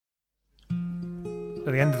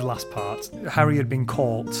at the end of the last part, Harry had been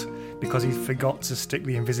caught because he forgot to stick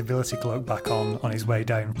the invisibility cloak back on his way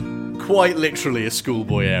down. Quite literally a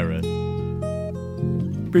schoolboy error.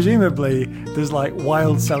 Presumably, there's like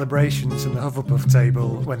wild celebrations in the Hufflepuff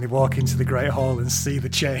table when they walk into the Great Hall and see the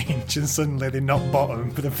change, and suddenly they knock bottom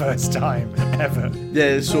for the first time ever. Yeah,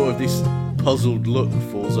 there's sort of this puzzled look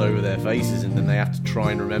falls over their faces, and then they have to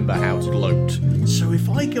try and remember how to gloat. So if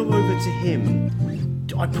I go over to him,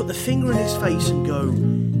 I put the finger in his face and go,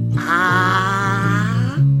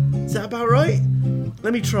 ah. Is that about right?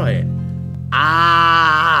 Let me try it.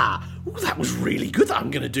 Ah. Ooh, that was really good.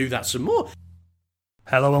 I'm going to do that some more.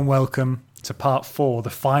 Hello and welcome to part 4, the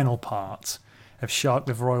final part of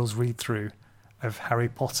Sharkliff Royal's read-through of Harry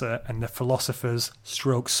Potter and the Philosopher's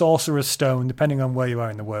Sorcerer's Stone, depending on where you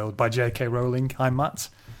are in the world, by J.K. Rowling. I'm Matt.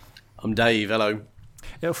 I'm Dave. Hello.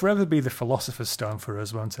 It'll forever be the Philosopher's Stone for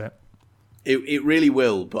us, won't it? It really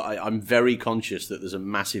will, but I'm very conscious that there's a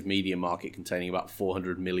massive media market containing about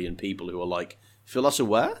 400 million people who are like, Philosopher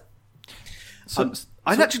where?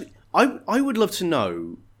 I would love to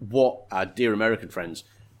know what our dear American friends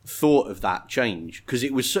thought of that change, because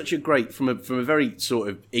it was such a great, from a very sort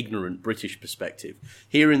of ignorant British perspective,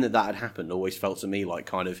 hearing that had happened always felt to me like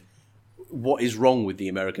kind of, what is wrong with the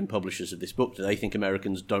American publishers of this book? Do they think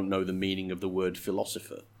Americans don't know the meaning of the word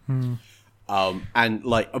philosopher? And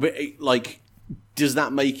like, does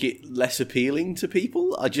that make it less appealing to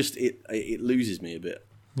people? It loses me a bit.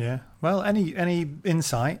 Yeah. Well, any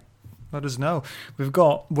insight? Let us know. We've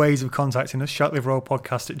got ways of contacting us,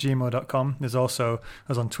 sharklivroyalpodcast@gmail.com. There's also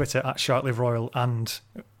us on Twitter @sharklivroyal, and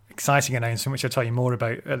exciting announcement, which I'll tell you more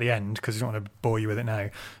about at the end because I don't want to bore you with it now.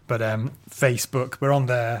 But Facebook, we're on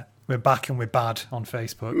there. We're back and we're bad on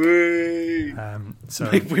Facebook. So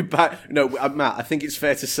we're back. No, Matt, I think it's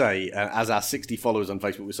fair to say, as our 60 followers on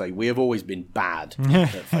Facebook will say, we have always been bad at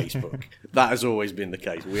Facebook. That has always been the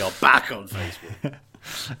case. We are back on Facebook.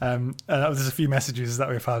 There's a few messages that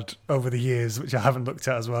we've had over the years which I haven't looked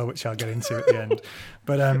at as well, which I'll get into at the end.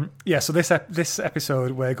 But so this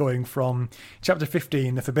episode we're going from chapter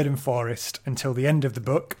 15, the Forbidden Forest, until the end of the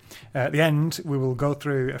book. At the end we will go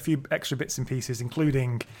through a few extra bits and pieces,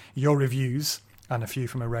 including your reviews and a few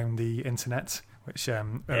from around the internet, which are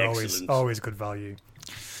always good value.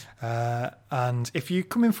 And if you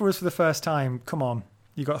come in for us for the first time, come on.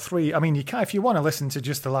 You got 3. I mean, you can, if you want to listen to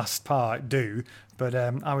just the last part, do. But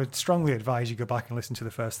I would strongly advise you go back and listen to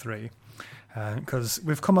the first 3, because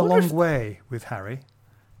we've come a long way with Harry.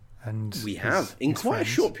 And we have in quite a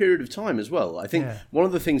short period of time as well. I think one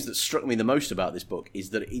of the things that struck me the most about this book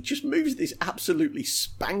is that it just moves at this absolutely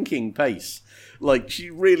spanking pace. Like,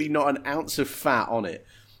 she's really not an ounce of fat on it.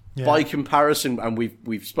 Yeah. By comparison, and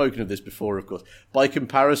we've spoken of this before, of course. By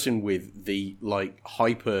comparison with the like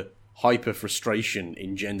hyper frustration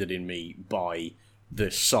engendered in me by the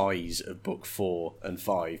size of book 4 and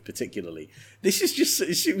 5 particularly. This is just,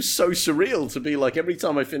 it was so surreal to be like, every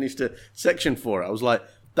time I finished a section for it, I was like,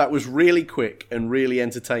 that was really quick and really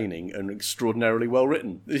entertaining and extraordinarily well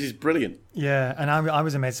written. This is brilliant. Yeah, and I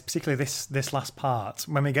was amazed, particularly this last part,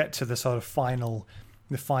 when we get to the sort of final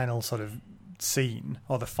sort of scene,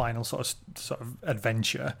 or the final sort of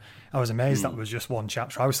adventure. I was amazed that was just one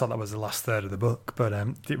chapter. I always thought that was the last third of the book, but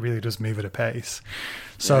it really does move at a pace.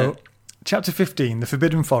 So chapter 15, the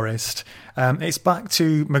Forbidden Forest. It's back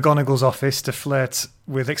to McGonagall's office to flirt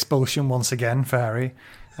with expulsion once again for Harry.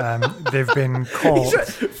 They've been caught.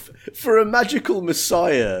 For a magical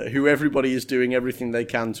messiah who everybody is doing everything they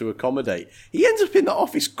can to accommodate, he ends up in the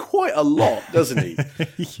office quite a lot, doesn't he?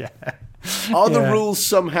 Yeah. Are the rules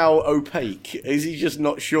somehow opaque? Is he just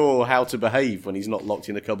not sure how to behave when he's not locked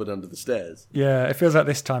in a cupboard under the stairs? Yeah, it feels like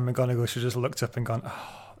this time McGonagall should have just looked up and gone,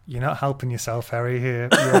 you're not helping yourself, Harry, here.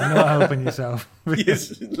 You're not helping yourself.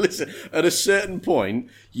 Yes, listen, at a certain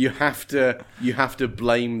point, you have to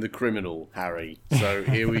blame the criminal, Harry. So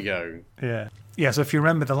here we go. Yeah. Yeah, so if you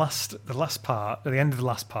remember the last part, at the end of the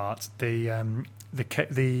last part, the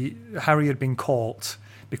Harry had been caught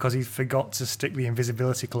because he forgot to stick the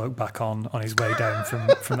invisibility cloak back on his way down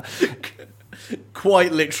from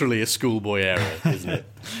Quite literally a schoolboy error, isn't it?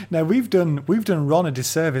 Now we've done Ron a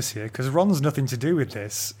disservice here, because Ron's nothing to do with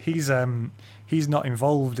this. He's not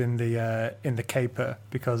involved in the caper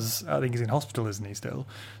because I think he's in hospital, isn't he still?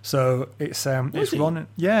 So it's Ron.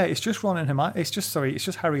 Yeah, it's just Ron and Hermione. It's just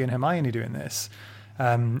Harry and Hermione doing this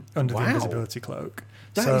under the invisibility cloak.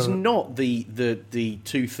 That is not the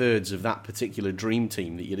 2/3 of that particular dream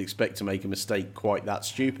team that you'd expect to make a mistake quite that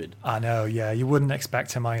stupid. I know, yeah. You wouldn't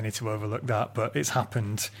expect Hermione to overlook that, but it's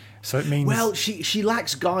happened. So it means... Well, she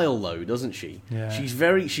lacks guile, though, doesn't she? Yeah.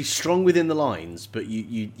 She's strong within the lines, but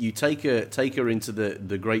you take her into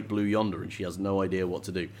the great blue yonder, and she has no idea what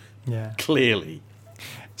to do. Yeah. Clearly.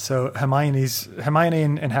 So Hermione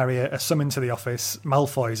and Harry are summoned to the office.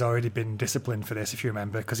 Malfoy's already been disciplined for this, if you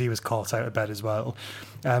remember, because he was caught out of bed as well.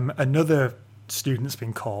 Another student's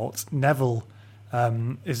been caught. Neville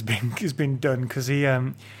has been done because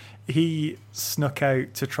he snuck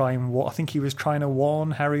out to try and I think he was trying to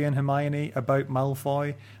warn Harry and Hermione about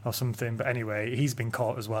Malfoy or something. But anyway, he's been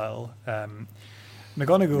caught as well.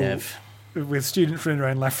 McGonagall, with students running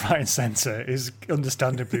around left, right, and centre, is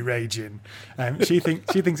understandably raging. She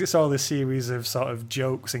thinks it's all a series of sort of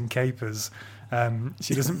jokes and capers.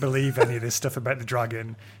 She doesn't believe any of this stuff about the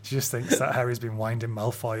dragon. She just thinks that Harry's been winding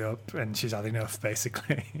Malfoy up, and she's had enough,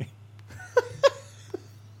 basically.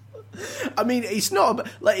 I mean, it's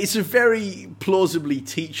a very plausibly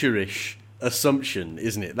teacherish assumption,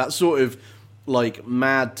 isn't it? That sort of like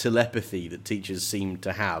mad telepathy that teachers seem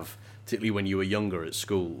to have, particularly when you were younger at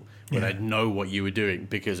school, when they'd know what you were doing,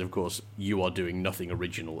 because of course you are doing nothing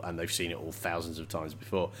original and they've seen it all thousands of times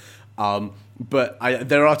before. But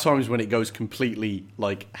there are times when it goes completely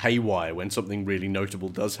like haywire, when something really notable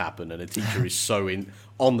does happen and a teacher is so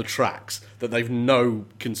on the tracks that they've no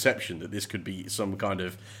conception that this could be some kind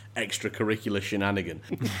of extracurricular shenanigan.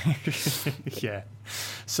 Yeah.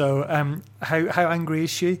 So how angry is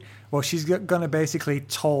she? Well, she's going to basically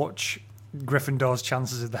torch Gryffindor's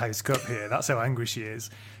chances of the House Cup here. That's how angry she is.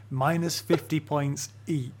 Minus 50 points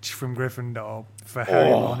each from Gryffindor for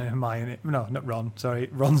Harry, Ron, and Hermione. No, not Ron. Sorry,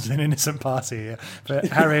 Ron's an innocent party here. For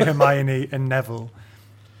Harry, Hermione, and Neville.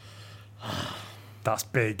 That's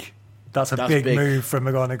big. That's a big move from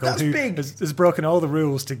McGonagall, who has broken all the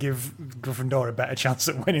rules to give Gryffindor a better chance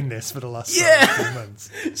at winning this for the last 2 months.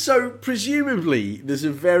 So presumably there's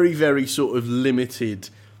a very, very sort of limited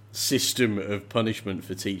system of punishment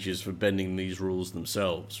for teachers for bending these rules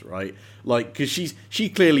themselves, right? Like, because she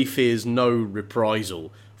clearly fears no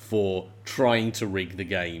reprisal for trying to rig the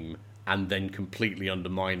game and then completely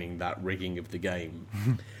undermining that rigging of the game.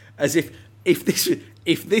 As if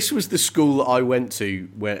this was the school that I went to,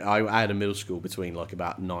 where I had a middle school between like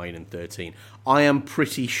about 9 and 13, I am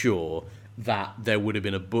pretty sure that there would have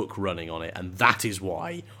been a book running on it, and that is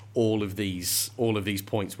why all of these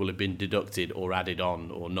points will have been deducted or added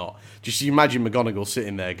on or not. Just imagine McGonagall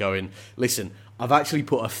sitting there going, listen, I've actually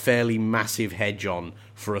put a fairly massive hedge on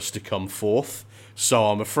for us to come fourth, so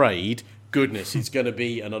I'm afraid, goodness, it's going to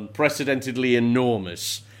be an unprecedentedly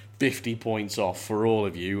enormous 50 points off for all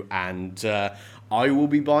of you, and I will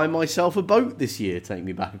be buying myself a boat this year, take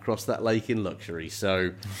me back across that lake in luxury,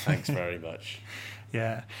 so thanks very much.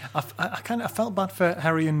 Yeah, I felt bad for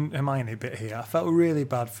Harry and Hermione a bit here. I felt really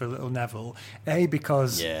bad for little Neville.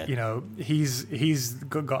 Because you know he's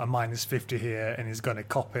got a minus 50 here, and he's going to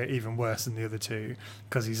cop it even worse than the other two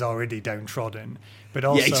because he's already downtrodden. But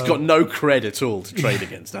also, he's got no cred at all to trade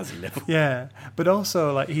against, has he, Neville? Yeah, but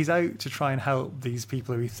also like he's out to try and help these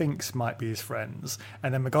people who he thinks might be his friends,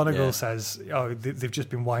 and then McGonagall says, "Oh, they've just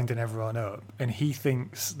been winding everyone up," and he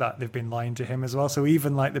thinks that they've been lying to him as well. So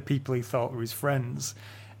even like the people he thought were his friends,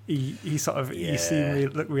 he sort of you see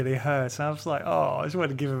him look really hurt. And I was like, "Oh, I just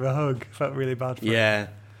wanted to give him a hug." Felt really bad for him.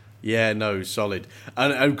 Yeah, no, solid.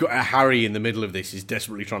 And Harry in the middle of this is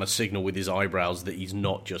desperately trying to signal with his eyebrows that he's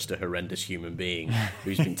not just a horrendous human being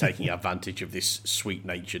who's been taking advantage of this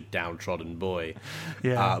sweet-natured, downtrodden boy.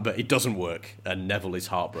 Yeah. But it doesn't work, and Neville is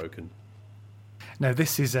heartbroken. Now,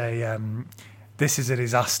 this is a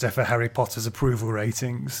disaster for Harry Potter's approval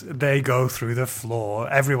ratings. They go through the floor.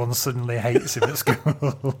 Everyone suddenly hates him at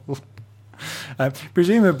school.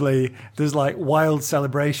 Presumably, there's like wild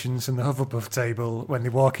celebrations from the Hufflepuff table when they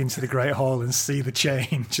walk into the Great Hall and see the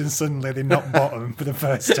change, and suddenly they knock bottom for the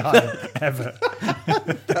first time ever.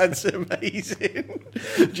 That's amazing.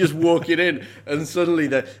 Just walking in, and suddenly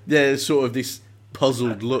there's sort of this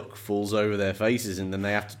puzzled look falls over their faces, and then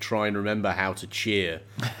they have to try and remember how to cheer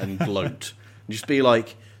and gloat. And just be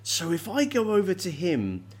like, so if I go over to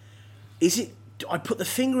him, I put the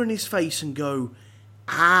finger in his face and go,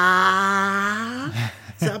 ah,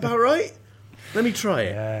 is that about right? Let me try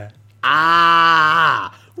it. Yeah.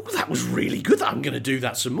 Ah, ooh, that was really good. I'm going to do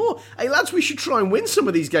that some more. Hey lads, we should try and win some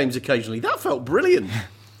of these games occasionally. That felt brilliant.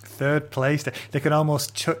 Third place. They can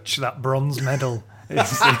almost touch that bronze medal.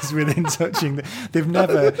 It's within touching. They've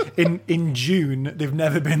never in June. They've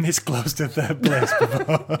never been this close to third place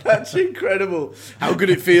before. That's incredible. How good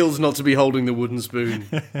it feels not to be holding the wooden spoon.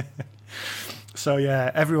 So yeah,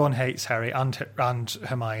 everyone hates Harry and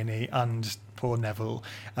Hermione and poor Neville.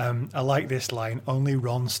 I like this line, only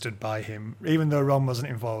Ron stood by him. Even though Ron wasn't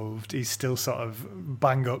involved, he's still sort of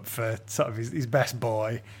bang up for sort of his best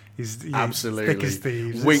boy. He's absolutely thick as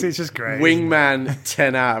thieves. It's just great. Wingman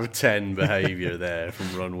 10 out of 10 behaviour there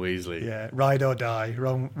from Ron Weasley. Yeah, ride or die,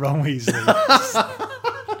 Ron Weasley.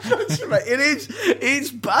 That's right. It's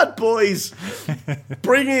bad boys.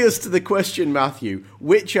 Bringing us to the question, Matthew,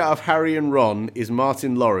 which out of Harry and Ron is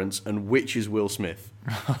Martin Lawrence and which is Will Smith?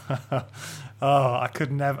 I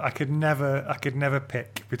could never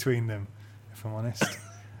pick between them, if I'm honest.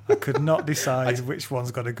 I could not decide which one's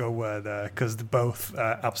got to go where there, because they're both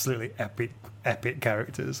absolutely epic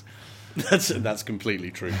characters. That's completely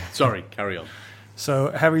true. Sorry, carry on.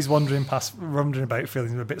 So Harry's wandering about,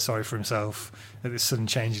 feeling a bit sorry for himself at this sudden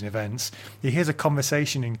change in events. He hears a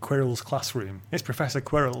conversation in Quirrell's classroom. It's Professor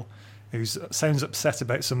Quirrell, who sounds upset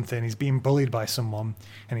about something. He's being bullied by someone,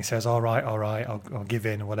 and he says, all right, I'll give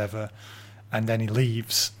in or whatever. And then he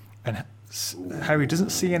leaves, and Harry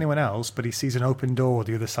doesn't see anyone else, but he sees an open door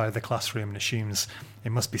the other side of the classroom and assumes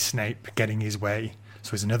it must be Snape getting his way.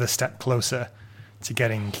 So he's another step closer to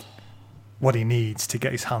getting what he needs to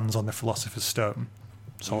get his hands on the Philosopher's Stone,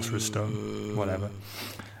 Sorcerer's Stone, whatever.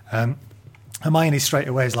 Hermione straight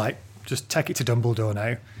away is like, just take it to Dumbledore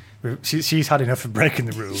now. She's had enough of breaking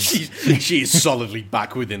the rules. She is solidly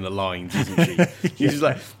back within the lines, isn't she? She's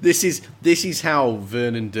like, this is how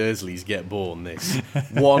Vernon Dursleys get born. This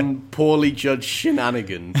one poorly judged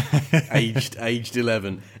shenanigan, aged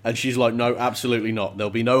 11, and she's like, no, absolutely not. There'll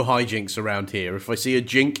be no hijinks around here. If I see a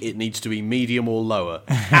jink, it needs to be medium or lower,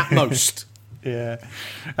 at most. Yeah.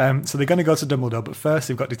 So they're going to go to Dumbledore, but first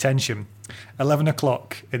they've got detention. 11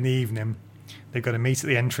 o'clock in the evening. They've got to meet at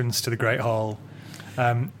the entrance to the Great Hall.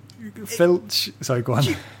 Filch, sorry, go on.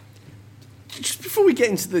 Just before we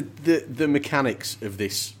get into the mechanics of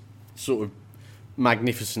this sort of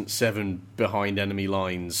Magnificent Seven behind enemy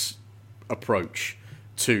lines approach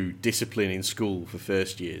to discipline in school for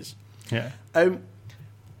first years. Yeah.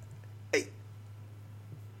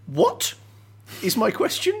 What is my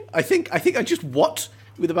question? I think I just what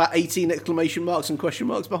with about 18 exclamation marks and question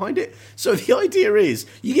marks behind it. So the idea is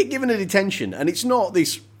you get given a detention, and it's not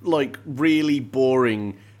this like really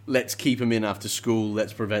boring, let's keep them in after school,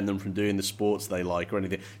 let's prevent them from doing the sports they like or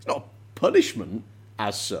anything. It's not punishment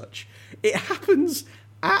as such. It happens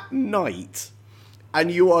at night,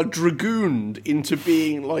 and you are dragooned into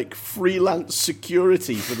being like freelance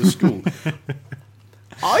security for the school.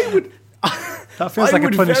 That feels like a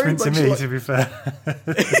punishment to me, to be fair.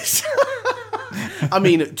 I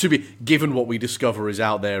mean, given what we discover is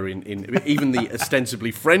out there in even the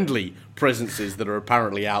ostensibly friendly presences that are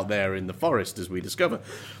apparently out there in the forest, as we discover.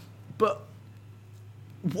 But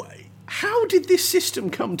how did this system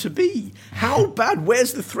come to be? How bad?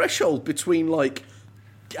 Where's the threshold between like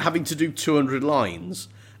having to do 200 lines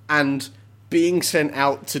and being sent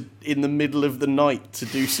out in the middle of the night to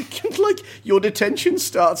do like your detention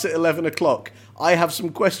starts at 11 o'clock. I have some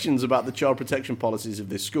questions about the child protection policies of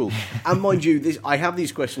this school. And mind you, I have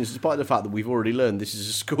these questions despite the fact that we've already learned this is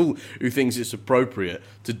a school who thinks it's appropriate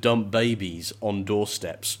to dump babies on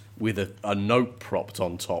doorsteps with a note propped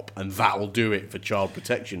on top, and that'll do it for child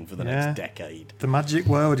protection for the next decade. The magic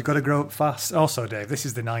word, you've got to grow up fast. Also, Dave, this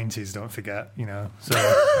is the 90s, don't forget, so...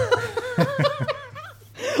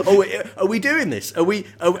 Oh, are we doing this? Have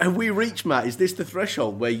we reached, Matt? Is this the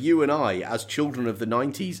threshold where you and I, as children of the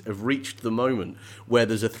 90s, have reached the moment where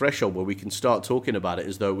there's a threshold where we can start talking about it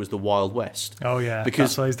as though it was the Wild West? Oh yeah,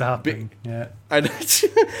 because that's always to happen. Yeah, and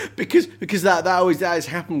because that has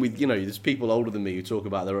happened with there's people older than me who talk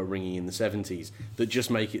about their upbringing in the 70s that just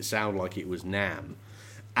make it sound like it was Nam.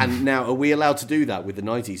 And now, are we allowed to do that with the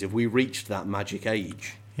 90s? Have we reached that magic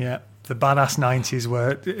age? Yeah. The badass 90s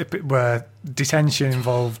where detention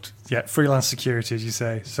involved, freelance security, as you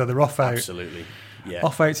say. So they're off out. Absolutely, yeah.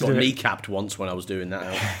 Off out to got do kneecapped once when I was doing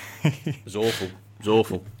that. It was awful. It was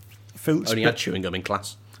awful. Filch only had chewing gum in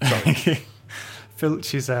class. Sorry.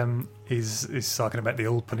 Filch is talking about the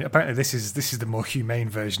old punishment. Apparently, this is the more humane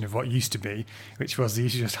version of what used to be, which was they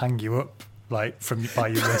used to just hang you up by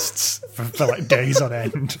your wrists for like days on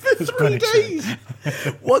end. 3 days.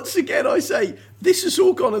 Once again, I say this has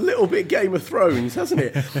all gone a little bit Game of Thrones, hasn't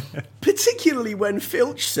it? Particularly when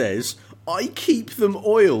Filch says, "I keep them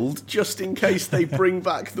oiled just in case they bring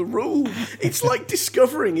back the rule." It's like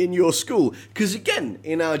discovering in your school, because again,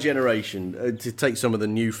 in our generation, to take some of the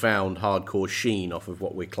newfound hardcore sheen off of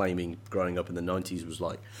what we're claiming growing up in the 90s was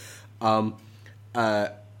like.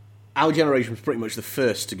 Our generation was pretty much the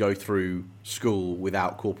first to go through school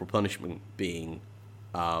without corporal punishment being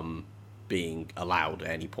being allowed at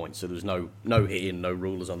any point. So there was no hitting, no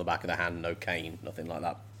rulers on the back of the hand, no cane, nothing like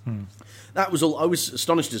that. That was all. I was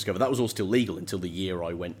astonished to discover that was all still legal until the year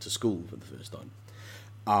I went to school for the first time.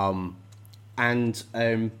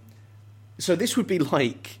 So this would be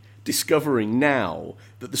like discovering now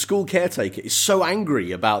that the school caretaker is so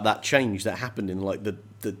angry about that change that happened in like the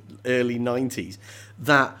early 90s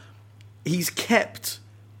that he's kept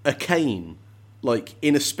a cane like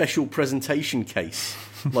in a special presentation case,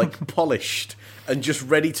 like polished and just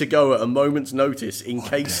ready to go at a moment's notice in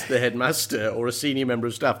case the headmaster or a senior member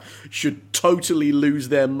of staff should totally lose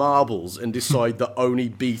their marbles and decide that only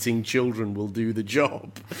beating children will do the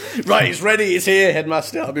job. Right, it's ready, it's here,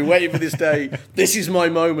 headmaster. I've been waiting for this day. This is my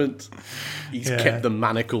moment. He's kept the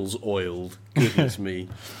manacles oiled. Goodness me.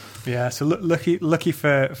 Yeah, so lucky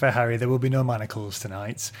for Harry, there will be no manacles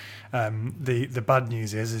tonight. The bad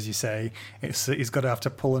news is, as you say, he's got to have to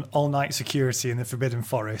pull an all-night security in the Forbidden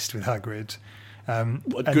Forest with Hagrid.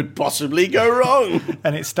 What could possibly go wrong?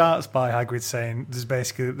 And it starts by Hagrid saying,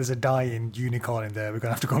 "There's a dying unicorn in there. We're going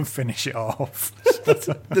to have to go and finish it off."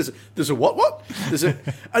 there's a what?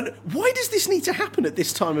 And why does this need to happen at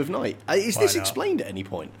this time of night? Is this explained at any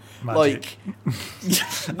point? Magic.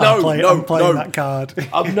 Like, no, I'm playing that card.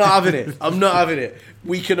 I'm not having it.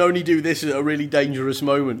 We can only do this at a really dangerous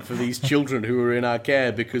moment for these children who are in our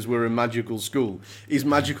care because we're a magical school. Is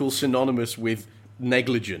magical synonymous with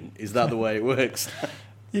negligent? Is that the way it works?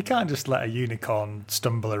 You can't just let a unicorn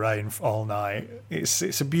stumble around all night.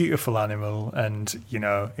 It's a beautiful animal, and you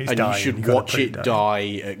know it's dying. And you should watch it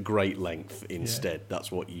die at great length instead. Yeah.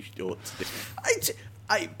 That's what you ought to do.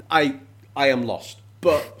 I am lost,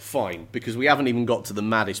 but fine, because we haven't even got to the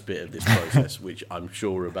maddest bit of this process, which I'm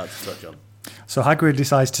sure we're about to touch on. So Hagrid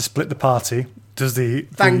decides to split the party.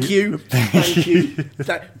 Thank you.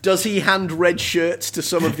 Does he hand red shirts to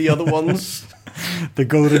some of the other ones? The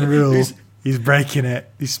golden rule. He's breaking it.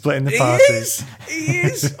 He's splitting the party. He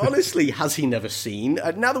is. Honestly, has he never seen?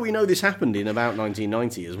 Now that we know this happened in about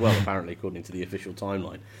 1990 as well, apparently, according to the official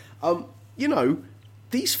timeline. You know,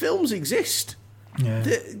 these films exist. Yeah.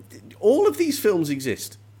 All of these films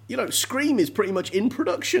exist. You know, Scream is pretty much in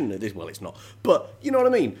production at this. Well, it's not. But, you know what I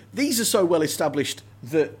mean? These are so well established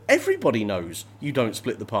that everybody knows you don't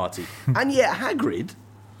split the party. And yet Hagrid...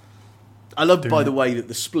 I love, by the way, that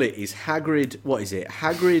the split is Hagrid... What is it?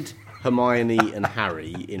 Hagrid, Hermione and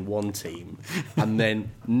Harry in one team, and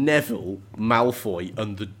then Neville, Malfoy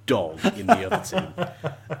and the dog in the other team.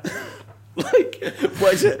 Like,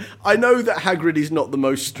 what is it? I know that Hagrid is not the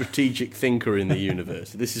most strategic thinker in the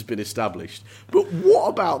universe. This has been established. But what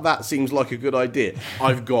about that seems like a good idea?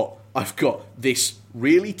 I've got this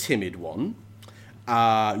really timid one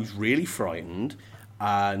who's really frightened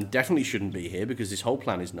and definitely shouldn't be here because this whole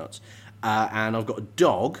plan is nuts. And I've got a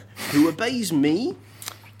dog who obeys me.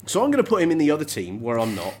 So I'm going to put him in the other team where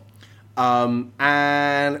I'm not. And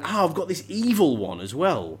I've got this evil one as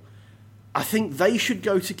well. I think they should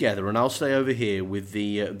go together, and I'll stay over here with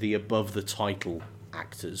the above the title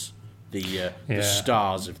actors, the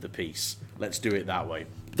stars of the piece. Let's do it that way.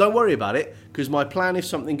 Don't worry about it, because my plan, if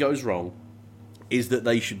something goes wrong, is that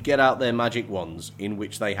they should get out their magic wands, in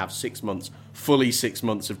which they have 6 months, fully 6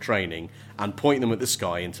 months of training, and point them at the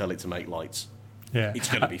sky and tell it to make lights. Yeah, it's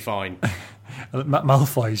going to be fine.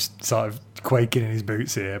 Malfoy's sort of quaking in his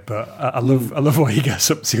boots here, but I love what he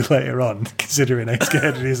gets up to later on, considering how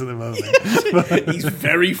scared he is at the moment. He's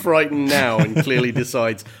very frightened now and clearly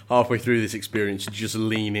decides halfway through this experience to just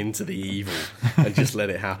lean into the evil and just let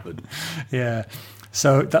it happen. Yeah.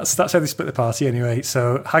 So that's how they split the party anyway.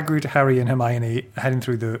 So Hagrid, Harry and Hermione are heading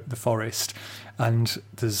through the forest, and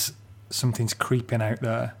there's something's creeping out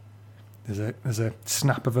there. There's a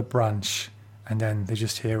snap of a branch, and then they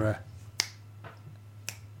just hear a...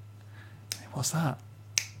 What's that?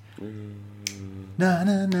 Na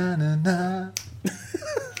na na na na.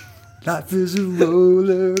 Life is a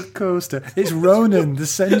roller coaster. It's Ronan, the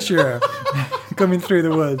censure, coming through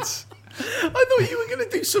the woods. I thought you were going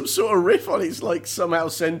to do some sort of riff on it. It's like somehow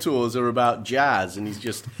centaurs are about jazz, and he's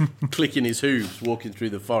just clicking his hooves, walking through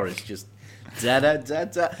the forest, just da da da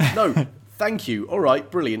da. No, thank you. All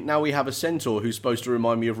right, brilliant. Now we have a centaur who's supposed to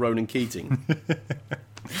remind me of Ronan Keating.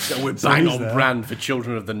 So we're bang on brand for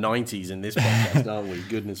children of the 90s in this podcast, aren't we?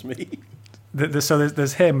 Goodness me. So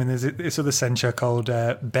there's him, and there's this other censure called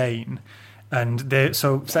Bane, and they.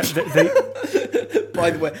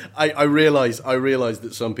 By the way, I realise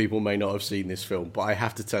that some people may not have seen this film, but I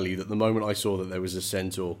have to tell you that the moment I saw that there was a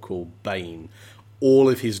centaur called Bane, all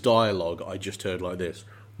of his dialogue I just heard like this.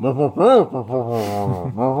 There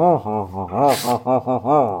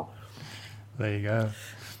you go.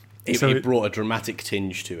 It brought a dramatic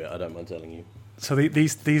tinge to it, I don't mind telling you. So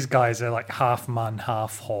these guys are like half man,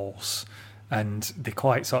 half horse, and they're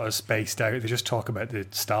quite sort of spaced out. They just talk about the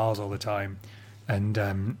stars all the time, and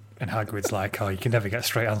Hagrid's like, "Oh, you can never get a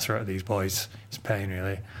straight answer out of these boys. It's a pain,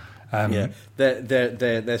 really."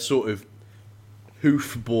 They're sort of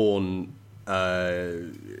hoof-born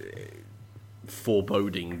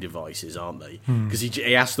foreboding devices, aren't they? Because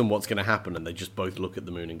he asks them what's going to happen, and they just both look at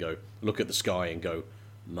the moon and go, look at the sky and go,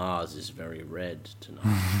 "Mars is very red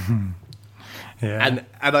tonight." Yeah. And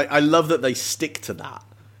I love that they stick to that,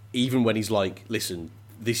 even when he's like, "Listen,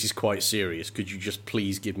 this is quite serious. Could you just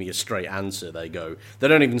please give me a straight answer?" They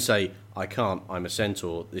don't even say, "I can't, I'm a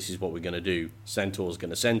centaur. This is what we're going to do. Centaur's going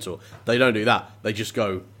to centaur." They don't do that. They just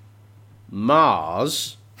go,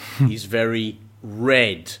 "Mars is very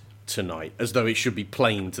red tonight," as though it should be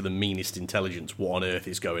plain to the meanest intelligence what on earth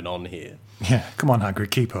is going on here. Yeah, come on, Hagrid,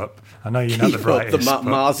 keep up. I know you're not the brightest.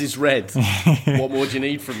 Mars is red. What more do you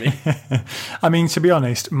need from me? I mean, to be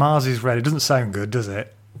honest, Mars is red. It doesn't sound good, does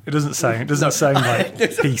it? It doesn't sound like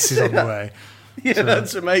peace is on the way. Yeah, so.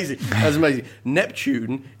 That's amazing. That's amazing.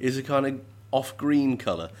 Neptune is a kind of off-green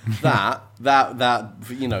colour. That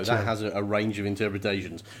has a range of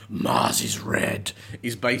interpretations. Mars is red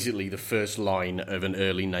is basically the first line of an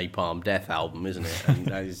early Napalm Death album, isn't it? And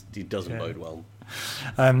it doesn't bode well.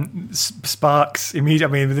 Sparks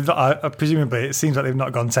immediately. I mean, presumably it seems like they've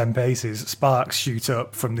not gone 10 paces. Sparks shoot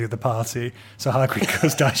up from the other party, so Hagrid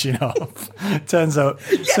goes dashing off. Turns out,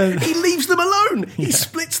 he leaves them alone. He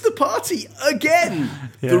splits the party again.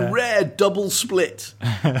 Yeah. The rare double split.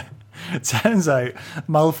 Turns out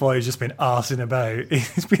Malfoy has just been arsing about.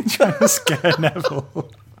 He's been trying to scare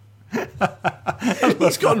Neville.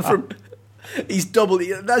 He's gone from... He's double...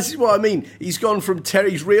 That's what I mean. He's gone from...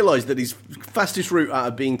 He's realised that his fastest route out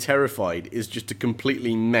of being terrified is just to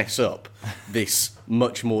completely mess up this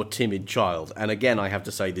much more timid child. And again, I have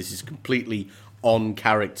to say, this is completely on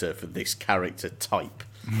character for this character type,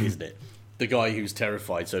 isn't it? The guy who's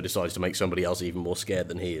terrified so decides to make somebody else even more scared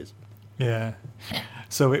than he is. Yeah.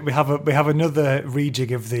 So we have another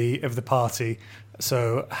rejig of the party.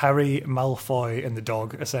 So Harry, Malfoy, and the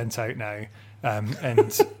dog are sent out now, and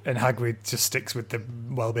Hagrid just sticks with the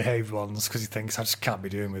well-behaved ones because he thinks, I just can't be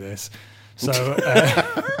doing with this. So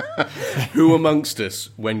who amongst us,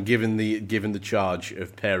 when given the charge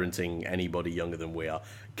of parenting anybody younger than we are,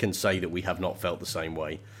 can say that we have not felt the same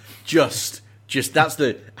way? Just that's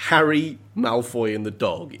the Harry, Malfoy, and the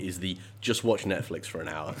dog is the just watch Netflix for an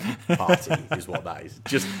hour party is what that is.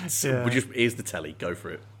 Here's the telly, go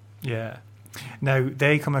for it. Yeah. Now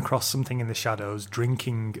they come across something in the shadows,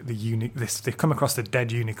 drinking they come across the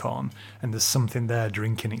dead unicorn, and there's something there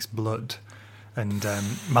drinking its blood. And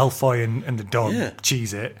Malfoy and the dog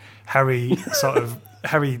cheese it. Harry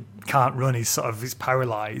can't run. He's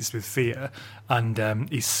paralysed with fear, and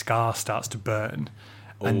his scar starts to burn.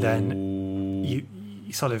 And then you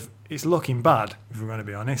sort of, it's looking bad, if we're going to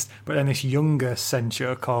be honest. But then this younger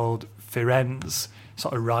centaur called Firenze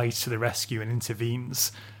sort of rides to the rescue and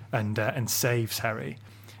intervenes and saves Harry.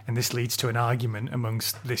 And this leads to an argument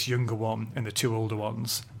amongst this younger one and the two older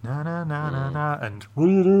ones. Na na na na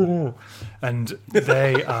na, and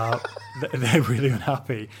they're really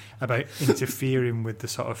unhappy about interfering with the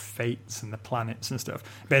sort of fates and the planets and stuff.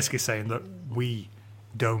 Basically saying, look, we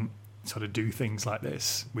don't sort of do things like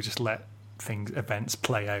this. We just let events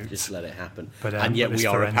play out. Just let it happen. And yet we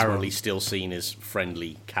are apparently still seen as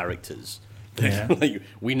friendly characters. Yeah. Like,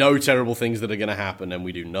 we know terrible things that are going to happen and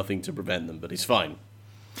we do nothing to prevent them, but it's fine.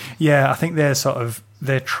 Yeah, I think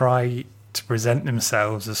they try to present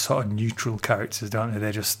themselves as sort of neutral characters, don't they?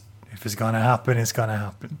 They're just, if it's going to happen, it's going to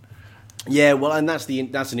happen. Yeah, well, and that's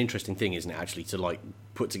an interesting thing, isn't it, actually, to like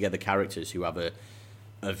put together characters who have a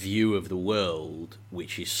view of the world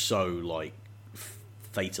which is so like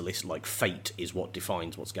fatalist, like fate is what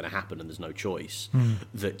defines what's going to happen and there's no choice,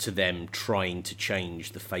 that to them trying to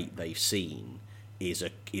change the fate they've seen is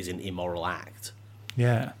an immoral act.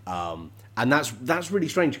 Yeah. And that's really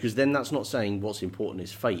strange, because then that's not saying what's important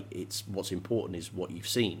is fate, it's what's important is what you've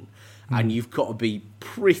seen. And you've got to be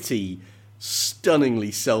pretty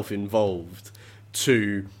stunningly self-involved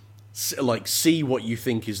to like see what you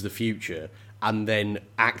think is the future and then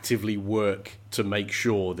actively work to make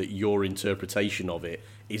sure that your interpretation of it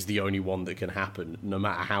is the only one that can happen, no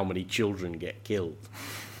matter how many children get killed.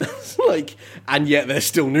 And yet they're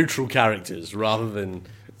still neutral characters rather than...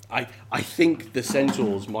 I think the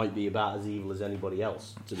centaurs might be about as evil as anybody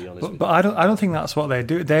else, to be honest. But I don't think that's what they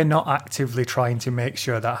do. They're not actively trying to make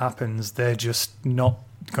sure that happens. They're just not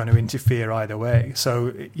going to interfere either way.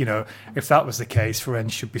 So, if that was the case,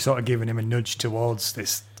 Firenze should be sort of giving him a nudge towards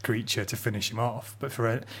this creature to finish him off. But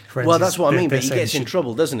Firenze, well, that's what I mean. But he gets in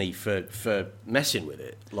trouble, doesn't he, for messing with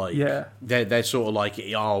it? Like, yeah, they're sort of like,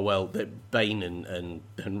 Bane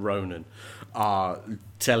and Ronan are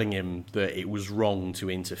telling him that it was wrong to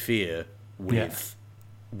interfere with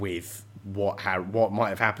what might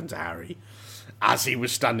have happened to Harry, as he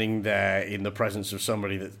was standing there in the presence of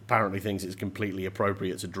somebody that apparently thinks it's completely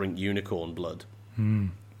appropriate to drink unicorn blood.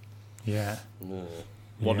 Yeah.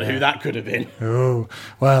 Wonder who that could have been. Oh,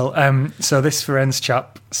 well, so this Firenze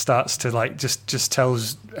chap starts to just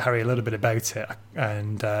tells Harry a little bit about it,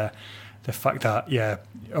 and the fact that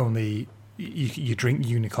only you drink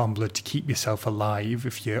unicorn blood to keep yourself alive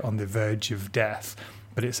if you're on the verge of death,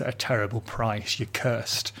 but it's at a terrible price. You're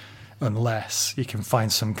cursed unless you can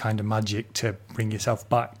find some kind of magic to bring yourself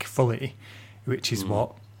back fully, which is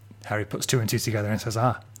what Harry puts 2 and 2 together and says,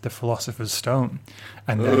 the Philosopher's Stone.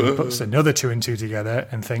 And then he puts another 2 and 2 together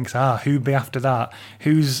and thinks, who'd be after that?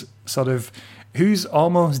 Who's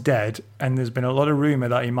almost dead, and there's been a lot of rumour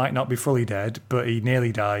that he might not be fully dead, but he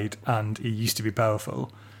nearly died and he used to be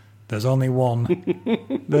powerful. There's only one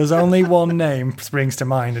name springs to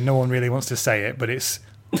mind, and no one really wants to say it, but it's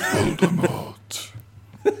Voldemort.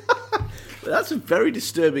 That's a very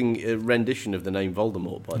disturbing rendition of the name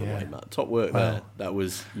Voldemort, by the way, Matt. Top work there.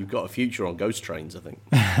 You've got a future on Ghost Trains, I think.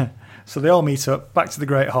 So they all meet up, back to the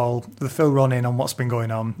Great Hall. They fill Ron in on what's been going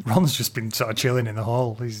on. Ron's just been sort of chilling in the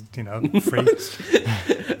hall. He's, free.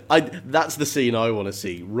 That's the scene I want to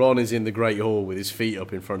see. Ron is in the Great Hall with his feet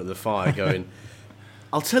up in front of the fire going,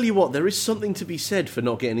 I'll tell you what, there is something to be said for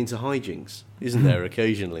not getting into hijinks, isn't there,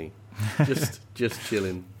 occasionally? Just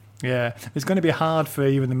chilling. Yeah, it's going to be hard for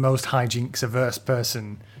even the most hijinks-averse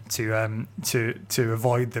person to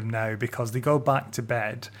avoid them now, because they go back to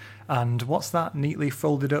bed, and what's that neatly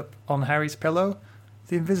folded up on Harry's pillow?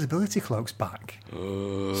 The invisibility cloak's back.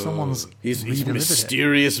 Someone's his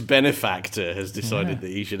mysterious benefactor has decided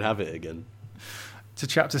that he should have it again. To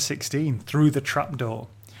chapter 16, Through the Trapdoor.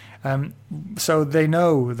 So they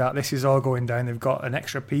know that this is all going down. They've got an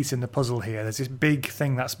extra piece in the puzzle here. There's this big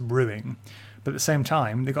thing that's brewing. But at the same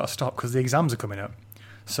time, they've got to stop because the exams are coming up.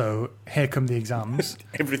 So here come the exams.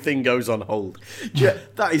 Everything goes on hold.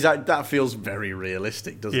 That feels very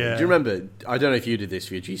realistic, doesn't it? Do you remember, I don't know if you did this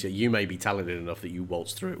for your GCSE, you may be talented enough that you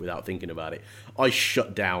waltzed through it without thinking about it. I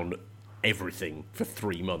shut down everything for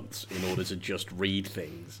 3 months in order to just read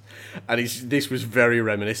things. And this was very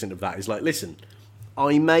reminiscent of that. It's like, listen,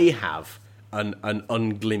 I may have an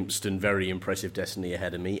unglimpsed and very impressive destiny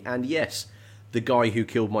ahead of me, and yes, the guy who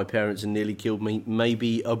killed my parents and nearly killed me may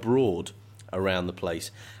be abroad around the place.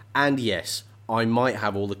 And yes, I might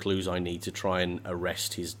have all the clues I need to try and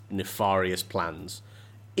arrest his nefarious plans.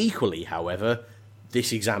 Equally, however,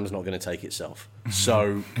 this exam's not going to take itself.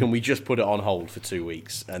 So can we just put it on hold for 2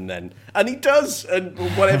 weeks? And he does! And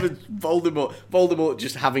whatever, Voldemort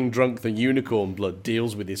just having drunk the unicorn blood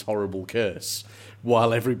deals with his horrible curse,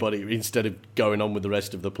 while everybody, instead of going on with the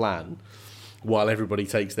rest of the plan, while everybody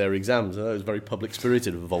takes their exams. That was very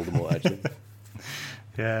public-spirited of Voldemort, actually.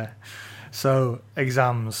 Yeah. So,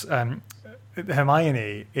 exams.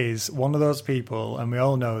 Hermione is one of those people, and we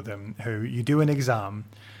all know them, who you do an exam,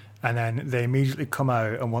 and then they immediately come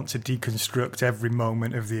out and want to deconstruct every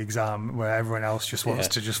moment of the exam, where everyone else just wants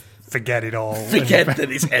to just forget it all. Forget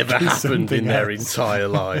that it's ever happened in their entire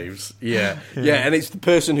lives. Yeah, and it's the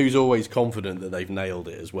person who's always confident that they've nailed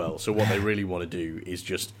it as well. So what they really want to do is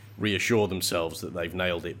just reassure themselves that they've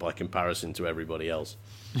nailed it by comparison to everybody else.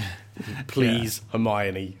 Please,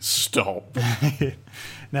 Hermione, stop.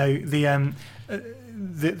 Now,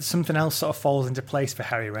 something else sort of falls into place for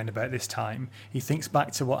Harry around about this time. He thinks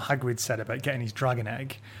back to what Hagrid said about getting his dragon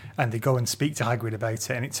egg, and they go and speak to Hagrid about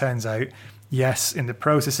it, and it turns out, yes, in the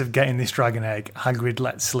process of getting this dragon egg, Hagrid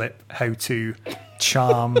let slip how to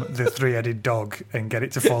charm the three-headed dog and get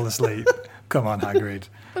it to fall asleep. Come on, Hagrid.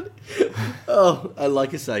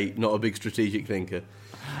 Like I say, not a big strategic thinker.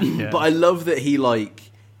 Yeah. But I love that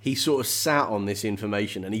he sort of sat on this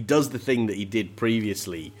information, and he does the thing that he did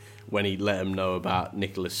previously when he let them know about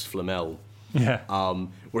Nicholas Flamel. Yeah.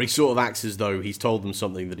 Where he sort of acts as though he's told them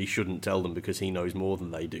something that he shouldn't tell them because he knows more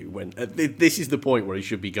than they do. When this is the point where he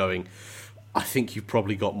should be going, I think you've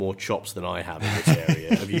probably got more chops than I have in this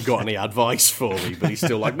area. Have you got any advice for me? But he's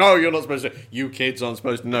still like, no, you're not supposed to. You kids aren't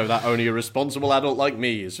supposed to know that. Only a responsible adult like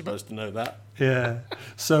me is supposed to know that. Yeah.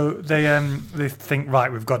 So they think,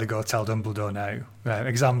 right, we've got to go tell Dumbledore now.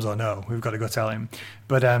 Exams or no, we've got to go tell him.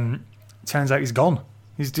 But turns out he's gone.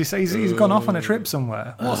 He's gone off on a trip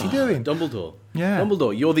somewhere. What's he doing? Dumbledore. Yeah.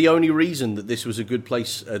 Dumbledore, you're the only reason that this was a good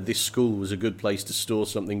place, this school was a good place to store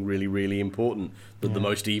something really, really important that the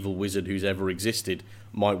most evil wizard who's ever existed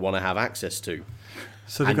might want to have access to.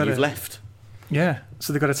 So you've left. Yeah.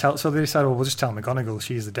 So they've got to tell. So they decided, well, we'll just tell McGonagall.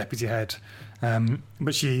 She's the deputy head.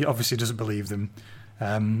 But she obviously doesn't believe them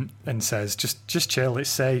and says, just chill, it's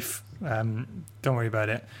safe. Don't worry about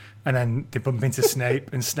it. And then they bump into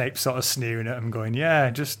Snape, and Snape's sort of sneering at him, going,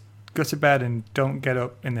 yeah, just go to bed and don't get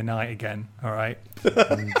up in the night again, all right?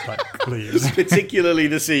 And, leaves. Particularly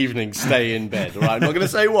this evening, stay in bed, all right? I'm not going to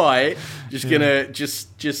say why, just going to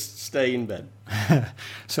just stay in bed.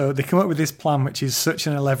 So they come up with this plan, which is such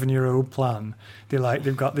an 11-year-old plan.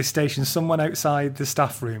 They've got this station someone outside the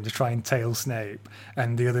staff room to try and tail Snape,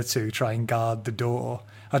 and the other two try and guard the door.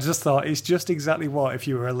 I just thought it's just exactly what, if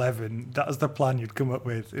you were 11, that's the plan you'd come up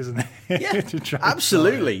with, isn't it? Yeah,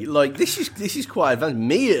 absolutely. Like this is quite advanced.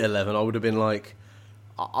 Me at 11, I would have been like,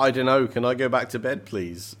 I don't know, can I go back to bed,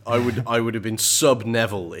 please? I would have been sub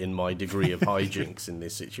Neville in my degree of hijinks in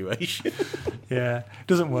this situation. Yeah, it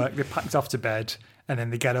doesn't work. They're packed off to bed, and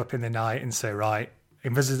then they get up in the night and say, right,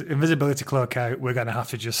 invisibility cloak out, we're going to have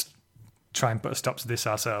to just try and put a stop to this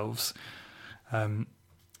ourselves.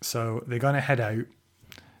 So they're going to head out.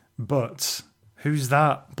 But who's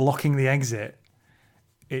that blocking the exit?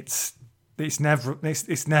 It's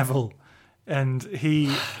Neville, and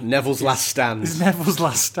he Neville's last stand. It's Neville's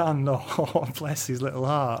last stand. Oh, bless his little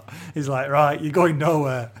heart. He's like, right, you're going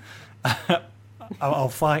nowhere. I'll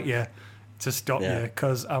fight you to stop you,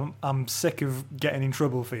 because I'm sick of getting in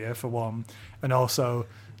trouble for you, for one, and also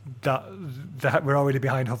that we're already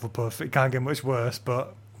behind Hufflepuff. It can't get much worse,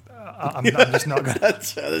 but. I'm just not going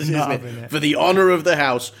to. For the honour of the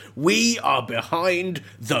house, we are behind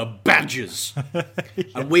the Badgers.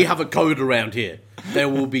 And we have a code around here. There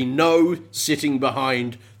will be no sitting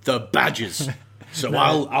behind the Badgers. So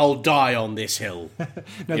I'll die on this hill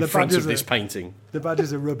in front of this painting. The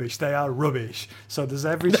Badgers are rubbish. They are rubbish. So there's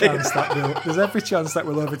every chance that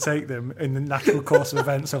we'll overtake them in the natural course of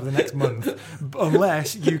events over the next month,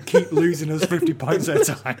 unless you keep losing us 50 points at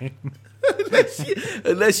a time.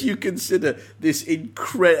 Unless you consider this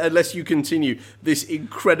unless you continue this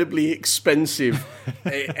incredibly expensive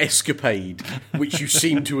escapade, which you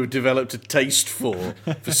seem to have developed a taste for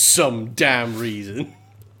some damn reason.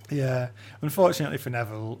 Yeah, unfortunately for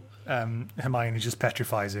Neville, Hermione just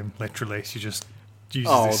petrifies him. Literally, she just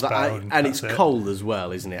uses this spell, and it's cold as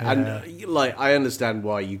well, isn't it? Yeah. And I understand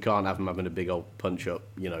why you can't have him having a big old punch up.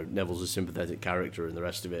 You know, Neville's a sympathetic character and the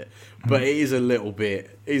rest of it, but it is a little bit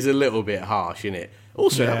harsh, isn't it?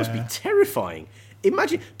 Also, that must be terrifying.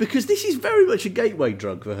 Imagine, because this is very much a gateway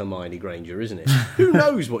drug for Hermione Granger, isn't it? Who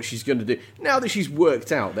knows what she's going to do now that she's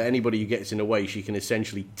worked out that anybody who gets in the way, she can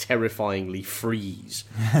essentially terrifyingly freeze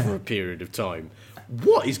for a period of time.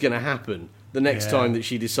 What is going to happen the next time that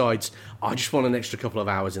she decides, I just want an extra couple of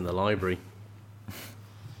hours in the library?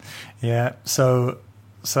 Yeah, so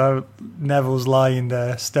Neville's lying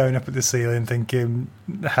there, staring up at the ceiling, thinking,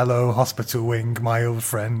 hello, hospital wing, my old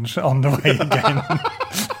friend, on the way again.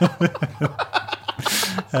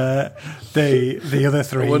 The other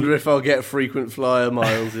three... I wonder if I'll get frequent flyer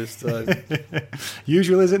miles this time.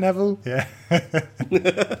 Usual, is it, Neville? Yeah.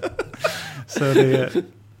 So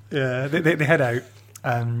they head out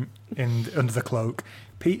under the cloak.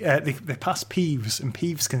 They pass Peeves, and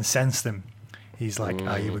Peeves can sense them. He's like,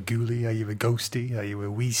 are you a ghoulie? Are you a ghosty? Are you a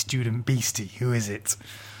wee student beastie? Who is it?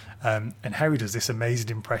 And Harry does this amazing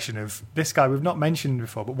impression of this guy we've not mentioned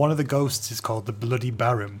before, but one of the ghosts is called the Bloody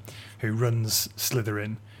Baron, who runs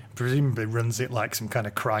Slytherin. Presumably runs it like some kind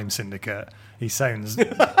of crime syndicate. He sounds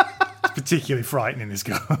particularly frightening, his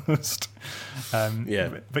ghost.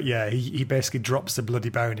 But he basically drops the Bloody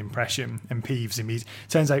Baron impression and Peeves him.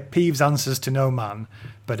 Turns out Peeves answers to no man,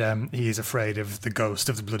 but he is afraid of the ghost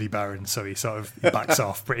of the Bloody Baron, so he sort of backs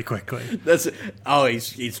off pretty quickly.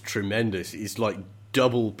 It's tremendous. It's like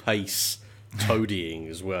double pace toadying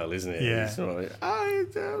as well, isn't it? Yeah. It's like, I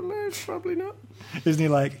don't know, probably not. Isn't he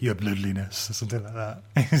like, your bloodliness, or something like that?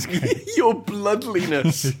 Your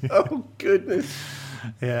bloodliness. Oh, goodness.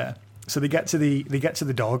 Yeah. So they get to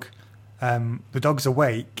the dog. The dog's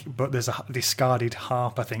awake, but there's a discarded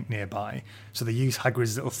harp, I think, nearby. So they use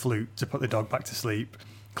Hagrid's little flute to put the dog back to sleep,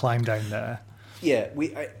 climb down there. Yeah,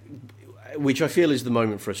 which I feel is the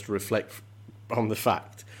moment for us to reflect on the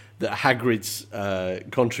fact that Hagrid's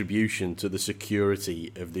contribution to the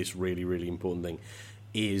security of this really, really important thing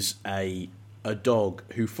is a dog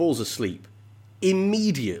who falls asleep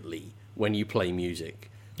immediately when you play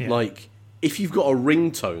music. Yeah. Like, if you've got a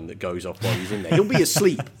ringtone that goes off while he's in there, he'll be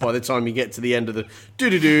asleep by the time you get to the end of the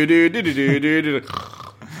do-do-do-do-do-do-do-do-do.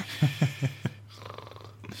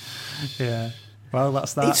 Yeah. Well,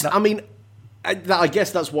 that's that. I mean, I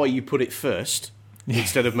guess that's why you put it first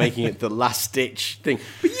instead of making it the last ditch thing.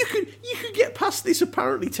 But you could get past this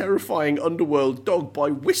apparently terrifying underworld dog by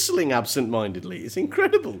whistling absent-mindedly. It's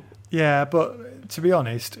incredible. Yeah, but to be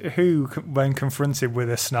honest, who, when confronted with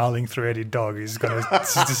a snarling three-headed dog, is going to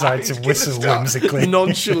decide to whistle whimsically?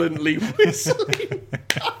 Nonchalantly whistling.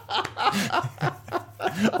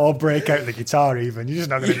 Or break out the guitar even. You're just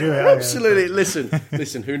not going to do it. Absolutely.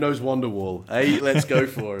 Listen, who knows Wonderwall? Hey, let's go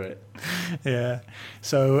for it. Yeah.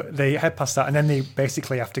 So they head past that, and then they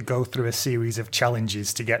basically have to go through a series of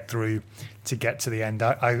challenges to get to the end.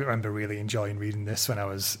 I remember really enjoying reading this when I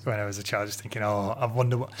was a child, just thinking, oh, I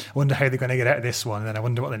wonder how they're going to get out of this one, and then I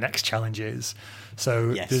wonder what the next challenge is.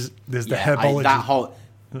 So yes. there's the herbology.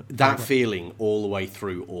 That feeling all the way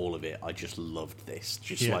through all of it, I just loved this.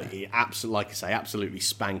 Just like I say, absolutely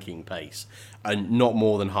spanking pace, and not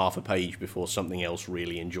more than half a page before something else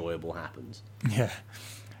really enjoyable happens. Yeah.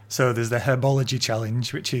 So there's the herbology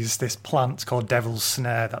challenge, which is this plant called Devil's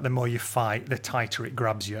Snare that the more you fight, the tighter it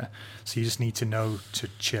grabs you. So you just need to know to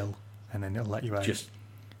chill, and then it'll let you out. Just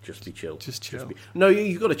be chill. Just chill. No,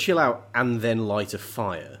 you've got to chill out and then light a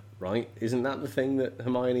fire. Right? Isn't that the thing that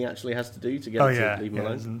Hermione actually has to do to get her to leave him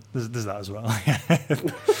alone? There's that as well.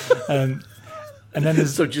 And then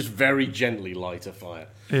there's so just very gently light a fire.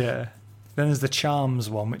 Yeah. Then there's the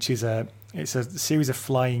charms one, which is it's a series of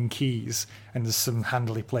flying keys, and there's some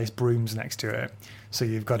handily placed brooms next to it. So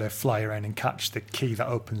you've got to fly around and catch the key that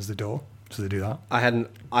opens the door. So they do that. I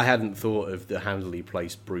hadn't thought of the handily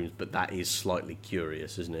placed brooms, but that is slightly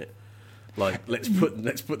curious, isn't it? Like, let's put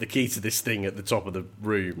the key to this thing at the top of the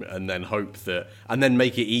room, and then and then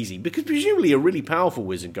make it easy, because presumably a really powerful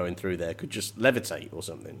wizard going through there could just levitate or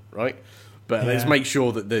something, right? But let's make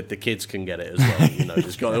sure that the kids can get it as well. You know,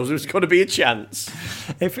 there's got to be a chance.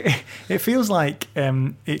 It feels like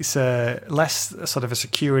it's less sort of a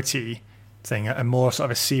security thing, a more sort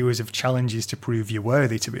of a series of challenges to prove you're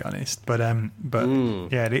worthy, to be honest. But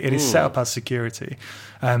it is set up as security.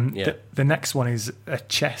 The next one is a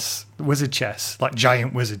wizard chess, like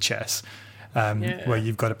giant wizard chess, where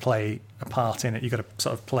you've got to play a part in it. You've got to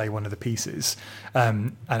sort of play one of the pieces.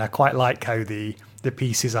 And I quite like how the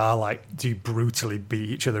pieces are like do brutally beat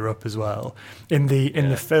each other up as well. In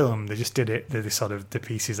the film, they just did it. The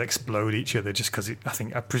pieces explode each other just because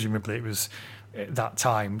presumably it was at that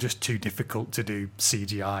time just too difficult to do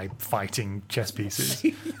CGI fighting chess pieces.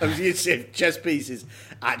 Chess pieces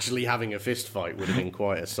actually having a fist fight would have been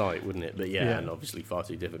quite a sight, wouldn't it? But and obviously far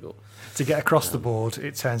too difficult to get across the board.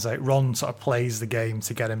 It turns out Ron sort of plays the game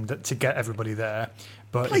to get everybody there.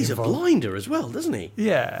 But plays a blinder as well, doesn't he?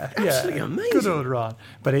 Yeah, absolutely amazing. Good old Ron.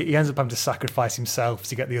 But he ends up having to sacrifice himself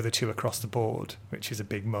to get the other two across the board, which is a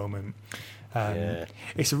big moment.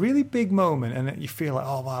 It's a really big moment, and you feel like,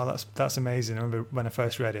 oh wow, that's amazing. I remember when I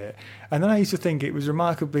first read it, and then I used to think it was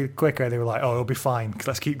remarkably quicker. They were like, oh, it'll be fine,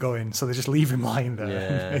 let's keep going. So they just leave him lying there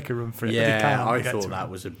and make a run for it. Yeah, I thought that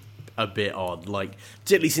was a bit odd, like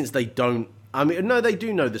particularly since they don't. I mean, no, they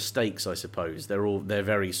do know the stakes. I suppose they're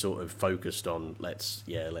very sort of focused on let's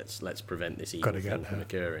prevent this evil thing from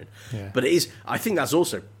occurring. Yeah. But it is. I think that's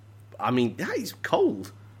also. I mean, that is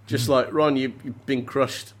cold. Just like Ron, you've been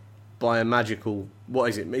crushed by a magical. What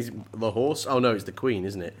is it? Is it the horse? Oh no, it's the queen,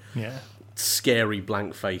 isn't it? Yeah. Scary,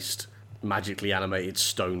 blank-faced, magically animated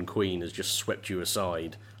stone queen has just swept you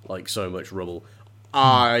aside like so much rubble.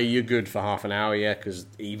 You're good for half an hour, because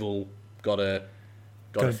evil gotta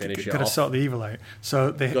finish it off. Got to sort the evil out.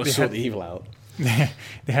 So they sort the evil out.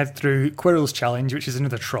 They head through Quirrell's challenge, which is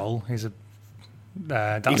another troll. He's a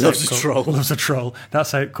he loves a troll. Loves a troll.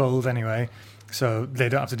 That's how it's called anyway. So they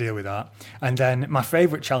don't have to deal with that. And then my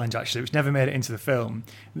favourite challenge, actually, which never made it into the film,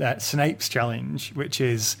 Snape's challenge, which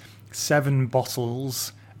is 7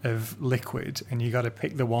 bottles of liquid, and you got to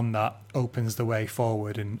pick the one that opens the way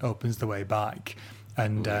forward and opens the way back.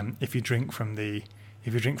 And if you drink from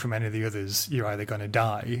any of the others, you're either going to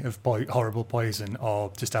die of horrible poison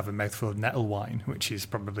or just have a mouthful of nettle wine, which is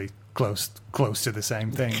probably close to the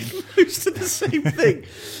same thing. Close to the same thing.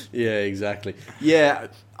 Yeah, exactly. Yeah,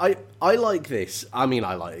 I like this. I mean,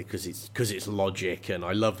 I like it because it's logic, and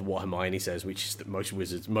I love what Hermione says, which is that most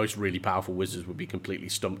really powerful wizards would be completely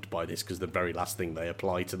stumped by this because the very last thing they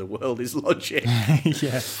apply to the world is logic.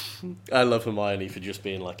 Yeah, I love Hermione for just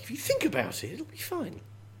being like, if you think about it, it'll be fine.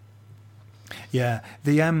 Yeah,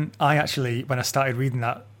 I actually, when I started reading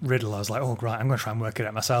that riddle, I was like, oh, right, I'm going to try and work it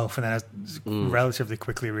out myself. And then I relatively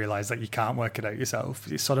quickly realised that you can't work it out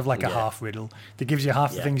yourself. It's sort of like a half riddle that gives you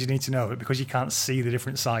half the things you need to know, but because you can't see the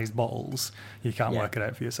different sized bottles, you can't work it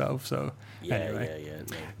out for yourself. So anyway.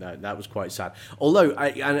 No, that was quite sad. Although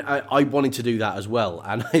I wanted to do that as well,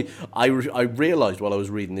 and I realised while I was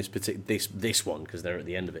reading this one, because they're at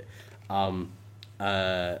the end of it,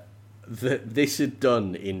 that this had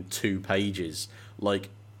done in 2 pages, like,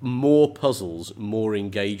 more puzzles more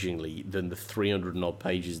engagingly than the 300 and odd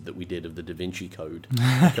pages that we did of the Da Vinci Code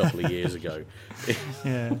a couple of years ago.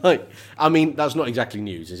 Yeah. Like, I mean, that's not exactly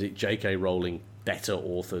news, is it? J.K. Rowling, better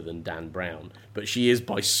author than Dan Brown, but she is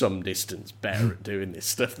by some distance better at doing this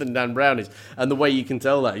stuff than Dan Brown is. And the way you can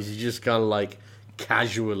tell that is he just kind of like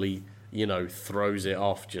casually, throws it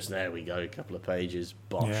off. Just, there we go, a couple of pages.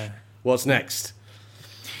 Bosh. Yeah. What's next?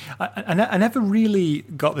 I never really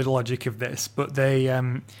got the logic of this, but they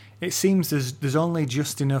it seems there's only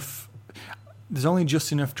just enough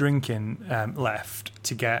drinking left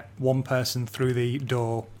to get one person through the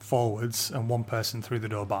door forwards and one person through the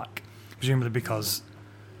door back, presumably because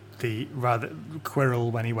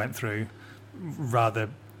Quirrell, when he went through, rather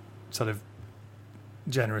sort of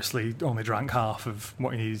generously only drank half of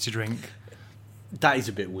what he needed to drink. That is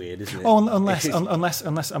a bit weird, isn't it? Oh,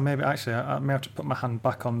 unless maybe actually I may have to put my hand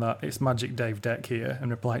back on that. It's Magic Dave Deck here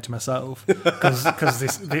and reply it to myself because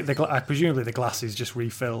presumably the glasses just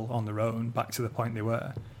refill on their own back to the point they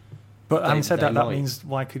were. But having said that means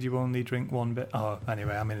why could you only drink one bit? Oh,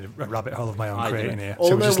 anyway, I'm in a rabbit hole of my own creating here. Oh,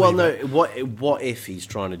 no. What if he's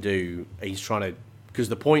trying to because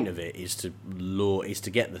the point of it is to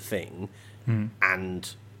get the thing,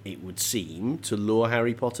 and it would seem to lure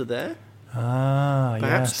Harry Potter there.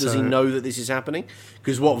 Perhaps does he know that this is happening?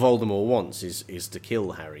 Because what Voldemort wants is to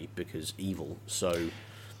kill Harry because evil. So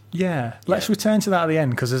let's return to that at the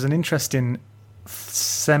end because there's an interesting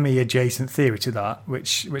semi-adjacent theory to that,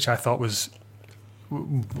 which I thought would be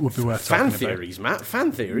worth talking about. Fan theories, Matt.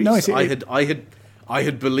 Fan theories. No, I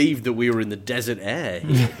had believed that we were in the desert air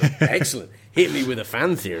here. Excellent. Hit me with a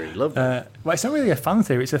fan theory. Love that. Well, it's not really a fan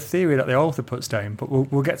theory. It's a theory that the author puts down, but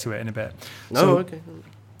we'll get to it in a bit. Okay.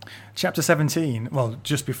 Chapter 17, well,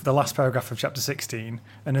 just before the last paragraph of chapter 16,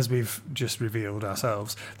 and as we've just revealed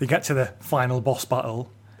ourselves, they get to the final boss battle.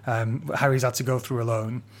 Harry's had to go through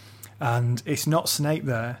alone, and it's not Snape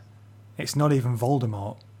there. It's not even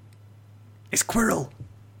Voldemort. It's Quirrell.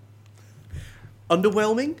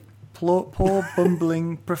 Underwhelming? Poor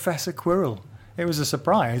bumbling Professor Quirrell. It was a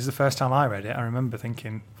surprise the first time I read it. I remember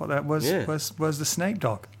thinking, where's the Snape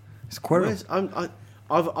dog? It's Quirrell.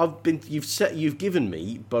 You've given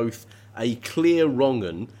me both a clear wrong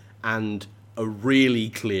 'un and a really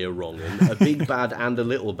clear wrong 'un, a big bad and a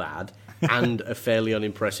little bad, and a fairly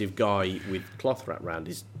unimpressive guy with cloth wrapped around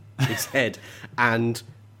his head, and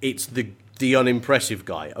it's the unimpressive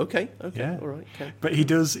guy. Okay, yeah. All right. Okay. But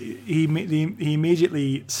he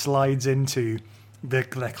immediately slides into the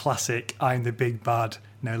classic "I'm the big bad.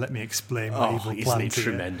 Now let me explain my evil plan to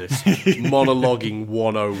tremendous. Monologuing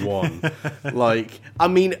 101. Like, I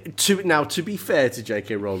mean, to be fair to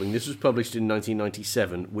J.K. Rowling, this was published in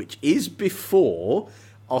 1997, which is before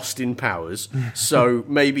Austin Powers, so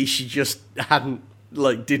maybe she just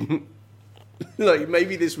didn't,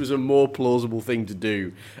 maybe this was a more plausible thing to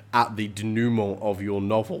do at the denouement of your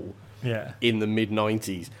novel in the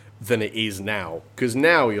mid-90s than it is now. Because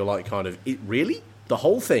now you're like really? The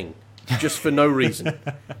whole thing? Just for no reason.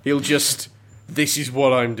 This is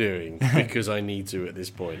what I'm doing because I need to at this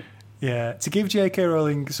point. Yeah, to give J.K.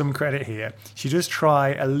 Rowling some credit here, she does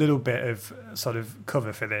try a little bit of sort of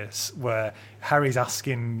cover for this, where Harry's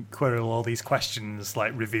asking Quirrell all these questions,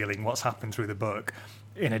 like revealing what's happened through the book,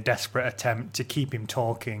 in a desperate attempt to keep him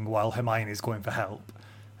talking while Hermione's going for help.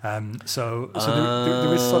 So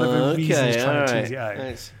there is sort of a reason he's trying to tease it out.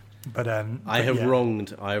 Nice. But I have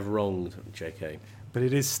wronged J.K. But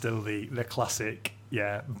it is still the classic,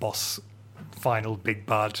 boss, final big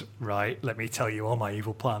bad, right? Let me tell you all my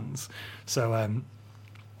evil plans. So,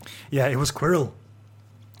 it was Quirrell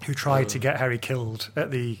who tried to get Harry killed at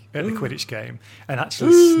the Quidditch game, and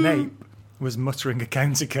actually Snape was muttering a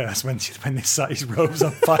counter curse when they set his robes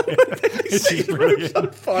on fire. His robes on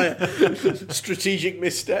fire. Strategic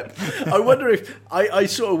misstep. I wonder if I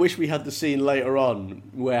sort of wish we had the scene later on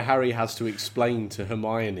where Harry has to explain to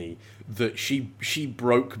Hermione that she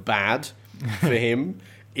broke bad for him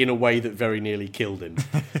in a way that very nearly killed him.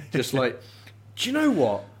 Just like, do you know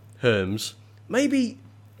what, Herms? Maybe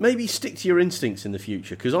stick to your instincts in the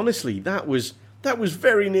future, because honestly, that was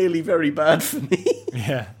very nearly very bad for me.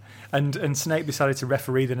 Yeah. And Snape decided to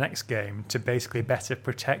referee the next game to basically better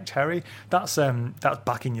protect Harry. That's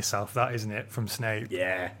backing yourself, that, isn't it, from Snape?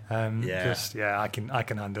 Yeah. I can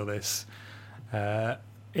handle this.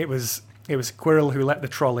 It was Quirrell who let the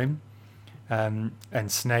troll in, and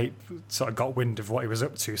Snape sort of got wind of what he was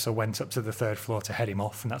up to, so went up to the 3rd floor to head him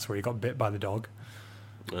off, and that's where he got bit by the dog.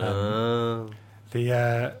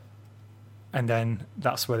 And then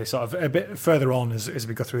that's where they sort of, a bit further on as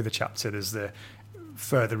we go through the chapter, there's the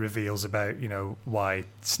further reveals about, why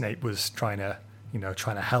Snape was trying to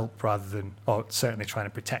help rather than, or certainly trying to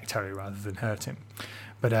protect Harry rather than hurt him.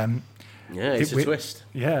 But it's a twist.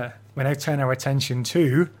 Yeah, we now turn our attention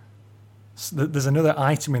to, there's another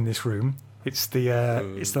item in this room. It's the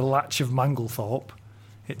latch of Manglethorpe.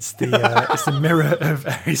 It's the mirror of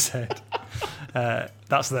Harry's head.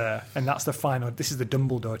 That's there, and that's the final. This is the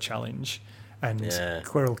Dumbledore challenge, and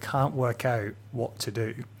Quirrell can't work out what to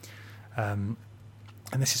do.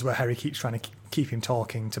 And this is where Harry keeps trying to keep him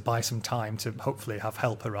talking to buy some time to hopefully have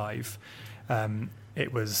help arrive.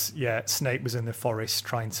 It was, Snape was in the forest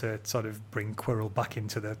trying to sort of bring Quirrell back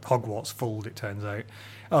into the Hogwarts fold, it turns out.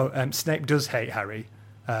 Snape does hate Harry.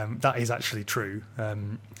 That is actually true.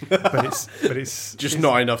 But it's just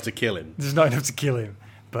not enough to kill him. There's not enough to kill him.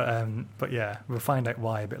 But yeah, we'll find out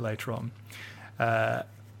why a bit later on. What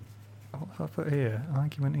have I put here?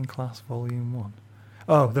 Argument in Class, Volume 1.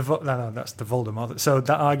 Oh, that's the Voldemort. So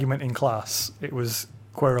that argument in class, it was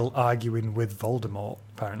Quirrell arguing with Voldemort,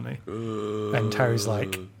 apparently. And Harry's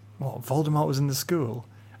like, what, Voldemort was in the school?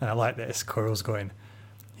 And I like this. Quirrell's going,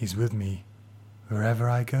 he's with me wherever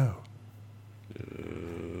I go.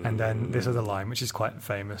 And then this other line, which is quite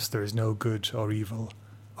famous, there is no good or evil,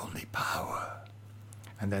 only power.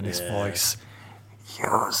 And then his voice,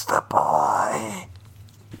 use the boy.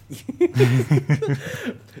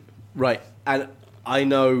 Right, and I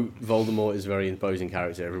know Voldemort is a very imposing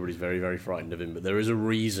character. Everybody's very, very frightened of him, but there is a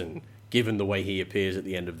reason, given the way he appears at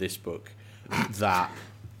the end of this book, that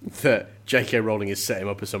J.K. Rowling has set him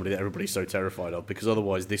up as somebody that everybody's so terrified of, because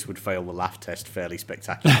otherwise this would fail the laugh test fairly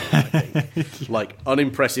spectacularly, I think. Like,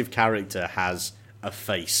 unimpressive character has a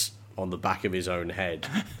face on the back of his own head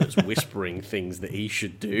that's whispering things that he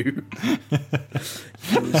should do.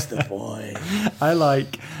 Use the boy. I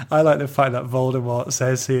like the fact that Voldemort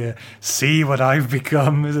says here, "See what I've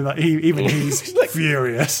become." Isn't that even he's like,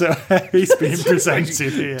 furious? So he's being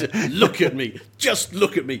presented here. Look at me. Just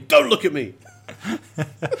look at me. Don't look at me.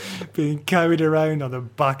 Being carried around on the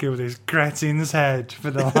back of this cretin's head for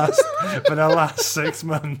the last 6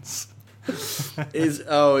 months.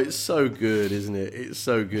 It's so good, isn't it? It's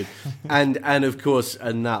so good. And of course,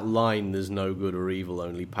 in that line, there's no good or evil,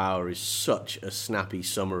 only power, is such a snappy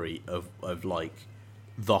summary of like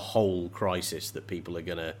the whole crisis that people are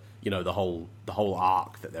gonna, the whole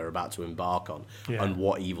arc that they're about to embark on, and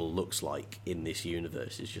what evil looks like in this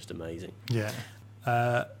universe is just amazing. Yeah.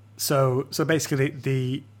 So basically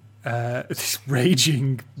the this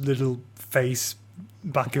raging little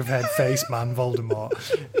back of head face man Voldemort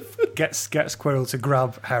gets Quirrell to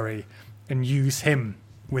grab Harry and use him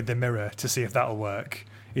with the mirror to see if that'll work.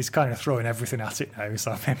 He's kind of throwing everything at it now,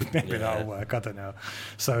 so maybe that'll work. I don't know.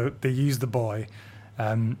 So they use the boy,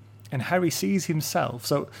 and Harry sees himself.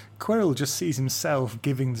 So Quirrell just sees himself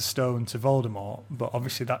giving the stone to Voldemort, but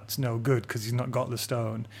obviously that's no good because he's not got the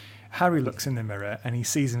stone. Harry looks in the mirror and he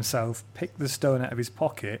sees himself pick the stone out of his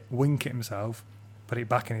pocket, wink at himself, put it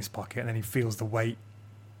back in his pocket, and then he feels the weight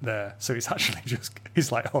there. So it's actually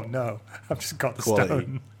he's like, oh no, I've just got the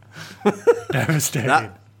stone.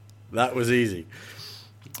 Devastated. That was easy.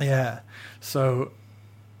 Yeah. So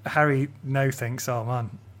Harry now thinks, oh man,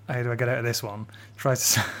 how do I get out of this one?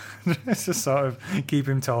 Tries to sort of keep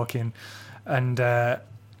him talking. And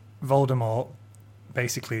Voldemort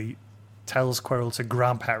basically tells Quirrell to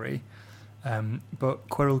grab Harry, but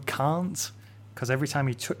Quirrell can't, because every time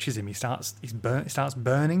he touches him, he starts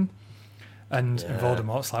burning. And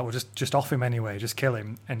Voldemort's like, well, just off him anyway, just kill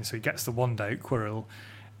him. And so he gets the wand out, Quirrell.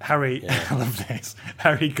 Harry, I love this.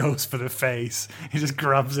 Harry goes for the face. He just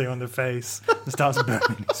grabs him on the face and starts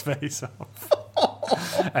burning his face off.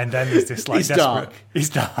 And then there's this He's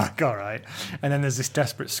dark, all right. And then there's this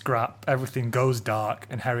desperate scrap. Everything goes dark,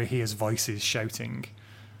 and Harry hears voices shouting.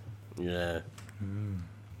 Yeah.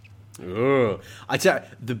 I tell you,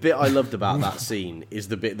 the bit I loved about that scene is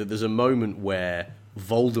the bit that there's a moment where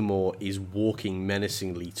Voldemort is walking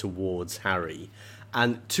menacingly towards Harry.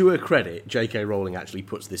 And to her credit, J.K. Rowling actually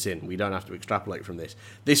puts this in. We don't have to extrapolate from this.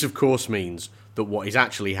 This, of course, means that what is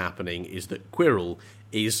actually happening is that Quirrell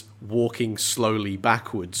is walking slowly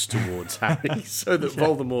backwards towards Harry, so that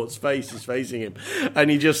Voldemort's face is facing him,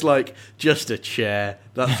 and he just a chair.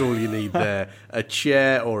 That's all you need there. A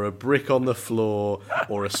chair or a brick on the floor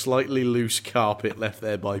or a slightly loose carpet left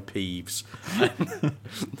there by Peeves.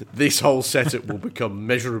 This whole setup will become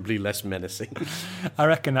measurably less menacing. I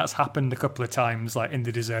reckon that's happened a couple of times, like in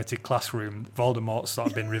the deserted classroom. Voldemort's sort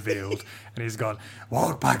of been revealed, and he's gone,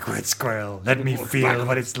 "Walk backwards, Quirrell. Let me feel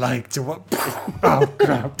what it's like to walk." Oh,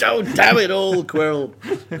 crap. Don't damn it all, Quirrell.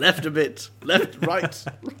 Left a bit. Left, right.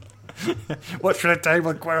 What's for the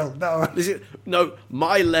table, Quirrell? No. No,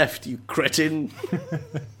 my left, you cretin.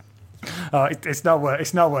 Oh, it's not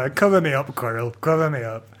work. Cover me up, Quirrell. Cover me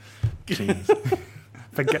up. Jeez.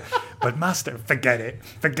 But Master, forget it.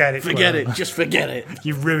 Forget it, Forget Quirrell. it. Just forget it.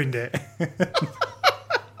 You've ruined it.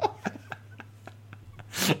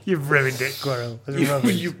 You've ruined it, Quirrell.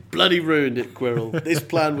 You bloody ruined it, Quirrell. This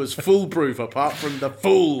plan was foolproof apart from the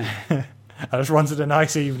fool. I just wanted a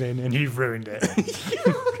nice evening and you've ruined it.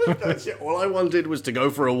 That's it. All I wanted was to go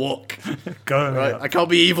for a walk. Right? I can't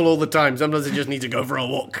be evil all the time. Sometimes I just need to go for a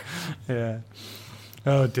walk. Yeah.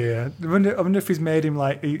 Oh dear. I wonder if he's made him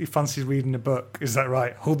like he fancies reading a book. Is that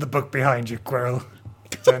right? Hold the book behind you, Quirrell.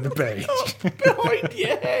 Turn the page. Behind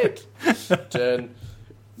your head. Turn.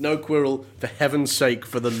 No, Quirrell, for heaven's sake,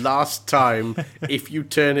 for the last time, if you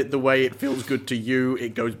turn it the way it feels good to you,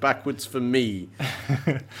 it goes backwards for me.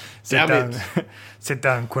 Damn it. Sit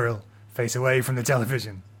down, Quirrell. Face away from the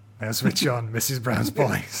television. Now switch on Mrs. Brown's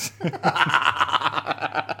Boys.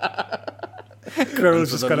 Quirrell's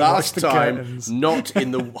just got to watch the curtains. Not in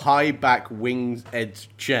the high back winged edge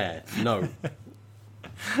chair. No.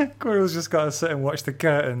 Quirrell's just got to sit and watch the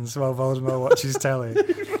curtains while Voldemort watches telly.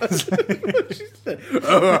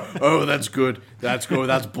 Oh, that's good. That's good.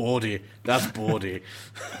 That's bawdy. That's bawdy.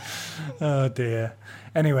 Oh dear.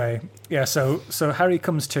 Anyway, yeah. So Harry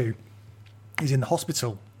comes to. He's in the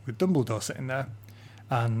hospital with Dumbledore sitting there,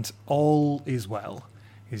 and all is well.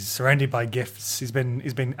 He's surrounded by gifts. He's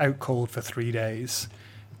been out cold for 3 days,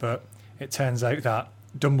 but it turns out that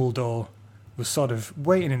Dumbledore was sort of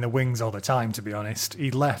waiting in the wings all the time, to be honest.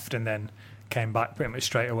 He left and then came back pretty much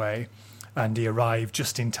straight away, and he arrived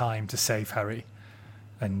just in time to save Harry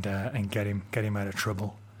and get him out of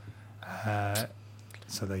trouble.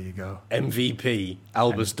 So there you go. MVP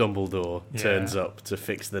Albus Dumbledore turns up to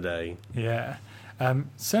fix the day. Yeah.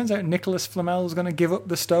 Turns out Nicholas Flamel's going to give up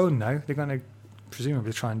the stone now. They're going to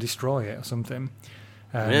presumably try and destroy it or something.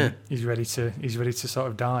 He's ready to sort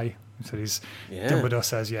of die. So Dumbledore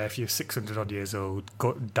says, if you're 600 odd years old,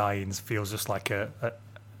 dying feels just like a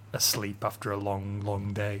sleep after a long,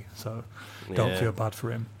 long day. So don't feel bad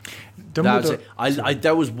for him. Dumbledore,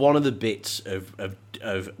 that was one of the bits of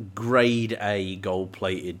grade A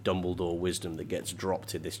gold-plated Dumbledore wisdom that gets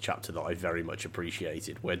dropped in this chapter that I very much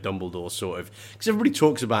appreciated, where Dumbledore sort of... Because everybody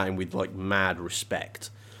talks about him with, like, mad respect.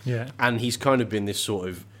 Yeah. And he's kind of been this sort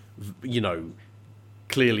of,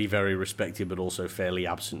 clearly very respected but also fairly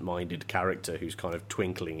absent-minded character who's kind of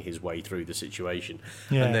twinkling his way through the situation.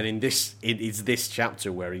 Yeah. And then it's this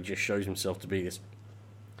chapter where he just shows himself to be this,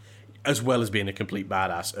 as well as being a complete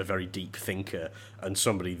badass, a very deep thinker and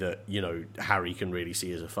somebody that, Harry can really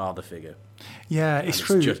see as a father figure. Yeah, it's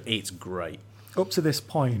true. It's great. Up to this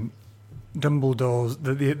point, Dumbledore's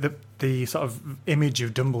the sort of image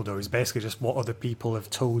of Dumbledore is basically just what other people have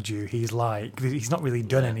told you he's like. He's not really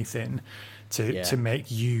done anything to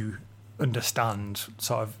make you understand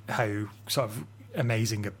sort of how sort of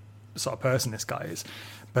amazing a sort of person this guy is.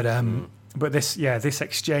 But this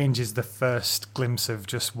exchange is the first glimpse of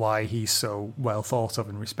just why he's so well thought of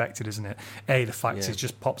and respected, isn't it? The fact he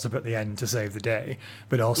just pops up at the end to save the day,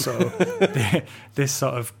 but also this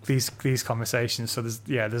sort of these conversations. So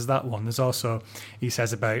there's that one. There's also, he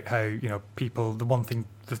says about how people,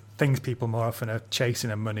 the things people more often are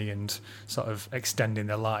chasing are money and sort of extending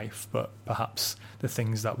their life, but perhaps the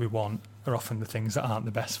things that we want are often the things that aren't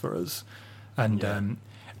the best for us. And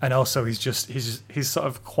also he's sort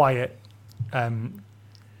of quiet.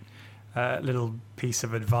 Little piece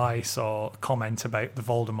of advice or comment about the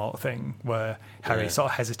Voldemort thing, where Harry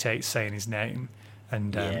sort of hesitates saying his name,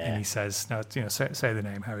 and he says, "No, say the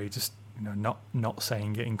name, Harry. Just not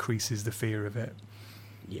saying it increases the fear of it."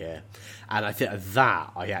 Yeah, and I think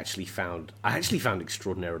that I actually found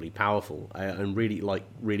extraordinarily powerful and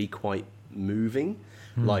really quite moving,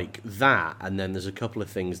 like that. And then there's a couple of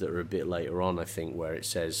things that are a bit later on, I think, where it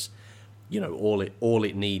says, all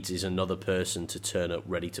it needs is another person to turn up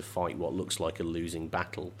ready to fight what looks like a losing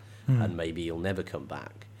battle, and maybe he'll never come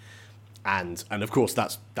back. And of course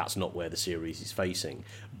that's not where the series is facing.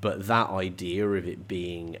 But that idea of it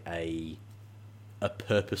being a a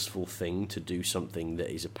purposeful thing to do something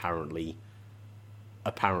that is apparently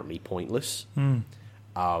pointless.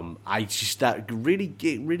 I just that really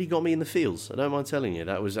got me in the feels. I don't mind telling you,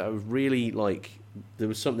 that was really like, there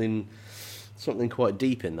was something quite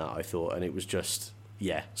deep in that, I thought, and it was just,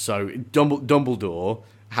 yeah. So Dumbledore,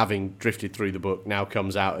 having drifted through the book, now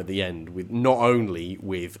comes out at the end with not only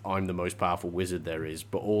with "I'm the most powerful wizard there is,"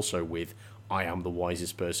 but also with "I am the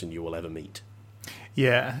wisest person you will ever meet."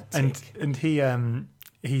 Yeah, and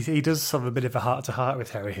he does have a bit of a heart-to-heart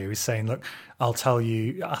with Harry here. He's saying, look, I'll tell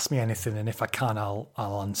you, ask me anything, and if I can, I'll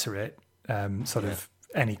answer it, of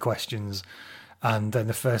any questions. And then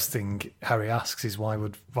the first thing Harry asks is, why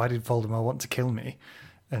did Voldemort want to kill me?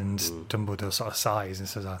 And Dumbledore sort of sighs and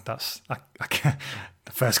says, I can't,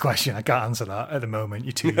 the first question, I can't answer that at the moment,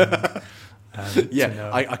 you're too young.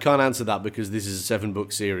 I can't answer that because this is a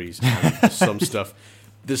 7-book series, and some stuff...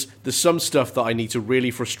 There's some stuff that I need to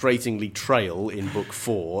really frustratingly trail in book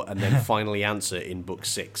 4 and then finally answer in book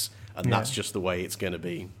 6, and that's just the way it's going to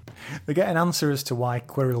be. They get an answer as to why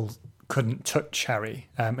Quirrell couldn't touch Harry,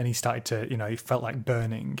 and he started to, he felt like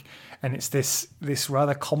burning, and it's this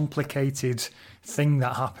rather complicated thing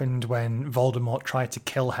that happened when Voldemort tried to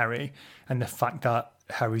kill Harry, and the fact that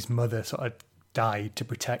Harry's mother sort of died to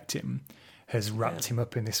protect him has wrapped him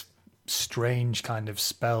up in this strange kind of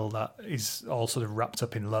spell that is all sort of wrapped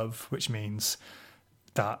up in love, which means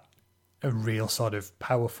that a real sort of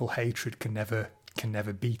powerful hatred can never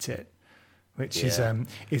beat it, which is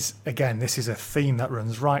again, this is a theme that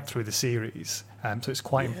runs right through the series, so it's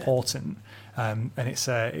quite important, and it's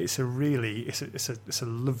a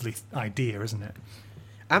lovely idea, isn't it?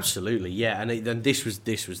 Absolutely, yeah. And then this was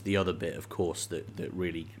the other bit, of course, that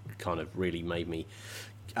really kind of really made me,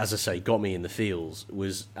 as I say, got me in the feels,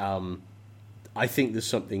 was I think there's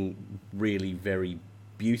something really very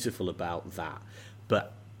beautiful about that,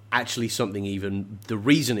 but actually something even, the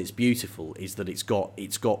reason it's beautiful is that it's got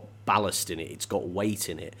ballast in it, it's got weight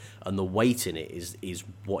in it, and the weight in it is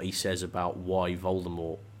what he says about why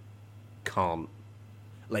Voldemort can't,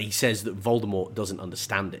 like, he says that Voldemort doesn't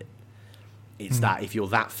understand it. It's that if you're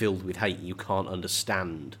that filled with hate, you can't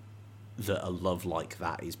understand that a love like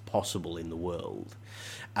that is possible in the world.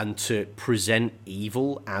 And to present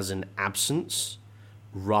evil as an absence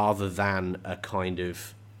rather than a kind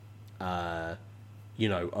of, a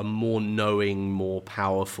more knowing, more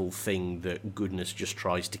powerful thing that goodness just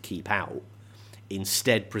tries to keep out,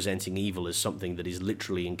 instead presenting evil as something that is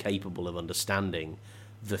literally incapable of understanding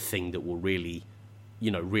the thing that will really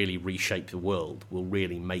reshape the world, will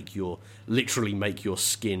really make your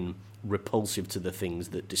skin repulsive to the things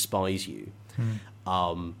that despise you.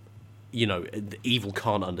 Evil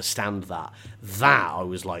can't understand that. That I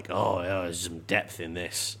was like, there's some depth in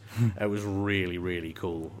this. It was really, really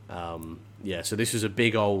cool. So this was a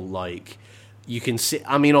big old, like, you can see,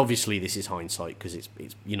 I mean, obviously this is hindsight because it's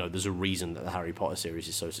there's a reason that the Harry Potter series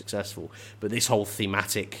is so successful, but this whole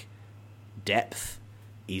thematic depth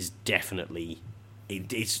is definitely,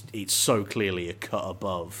 it's so clearly a cut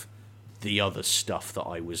above the other stuff that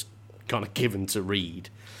I was kind of given to read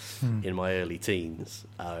in my early teens.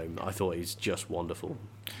 I thought it was just wonderful.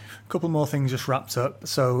 A couple more things just wrapped up.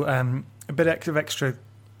 So a bit of extra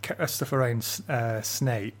stuff around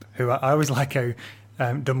Snape, who I always like how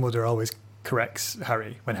Dumbledore always corrects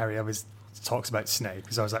Harry when Harry always talks about Snape.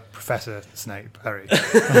 He's always like, Professor Snape, Harry.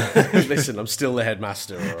 Listen, I'm still the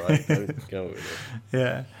headmaster, all right? Don't go with it.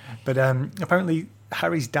 Yeah. But apparently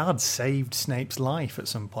Harry's dad saved Snape's life at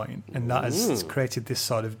some point, and that has created this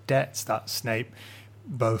sort of debt that Snape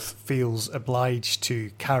both feels obliged to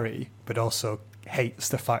carry, but also hates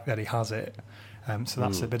the fact that he has it. So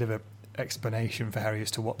that's a bit of an explanation for Harry as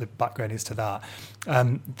to what the background is to that.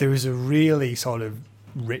 There is a really sort of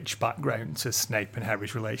rich background to Snape and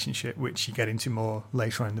Harry's relationship, which you get into more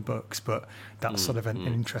later on in the books, but that's sort of an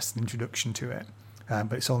interesting introduction to it.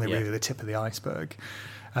 But it's only really the tip of the iceberg.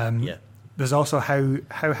 There's also how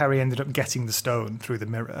Harry ended up getting the stone through the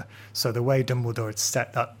mirror. So the way Dumbledore had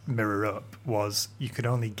set that mirror up was you could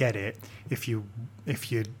only get it if your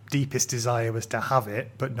deepest desire was to have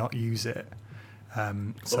it but not use it.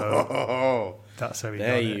 That's how he got it.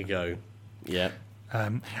 There you go. Yeah.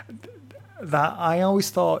 That I always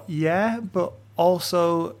thought, but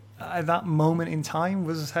also at that moment in time,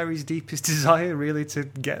 was Harry's deepest desire really to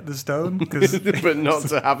get the stone? But not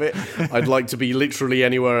to have it. I'd like to be literally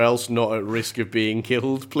anywhere else, not at risk of being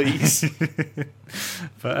killed, please.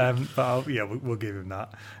 but we'll give him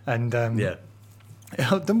that. And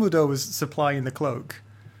Dumbledore was supplying the cloak.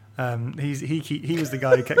 He was the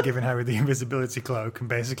guy who kept giving Harry the invisibility cloak and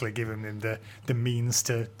basically giving him the means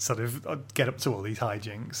to sort of get up to all these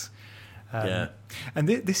hijinks. And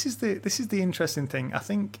this is the interesting thing. I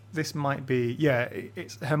think this might be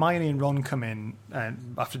it's Hermione and Ron come in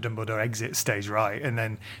after Dumbledore exits stage right, and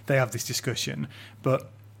then they have this discussion,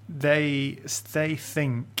 but they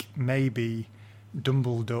think maybe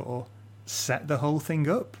Dumbledore set the whole thing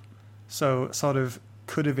up, so sort of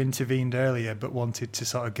could have intervened earlier, but wanted to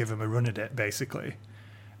sort of give him a run at it, basically.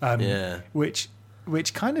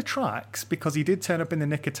 Which kind of tracks, because he did turn up in the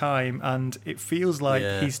nick of time, and it feels like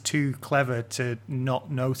he's too clever to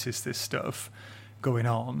not notice this stuff going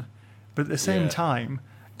on. But at the same time,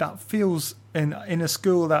 that feels, in a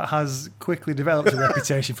school that has quickly developed a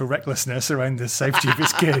reputation for recklessness around the safety of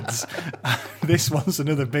its kids, this one's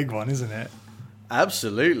another big one, isn't it?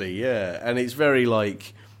 Absolutely, yeah. And it's very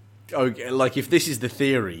like if this is the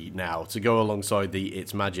theory now, to go alongside the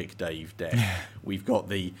It's Magic Dave deck, we've got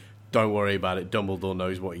the don't worry about it, Dumbledore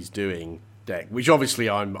knows what he's doing deck, which obviously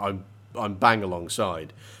I'm bang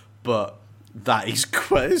alongside, but that is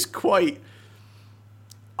quite.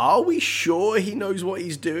 Are we sure he knows what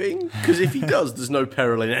he's doing? Because if he does, there's no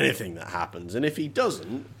peril in anything that happens, and if he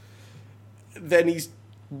doesn't, then he's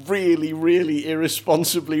really, really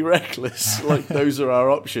irresponsibly reckless. Like, those are our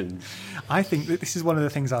options. I think that this is one of the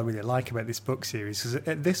things I really like about this book series, because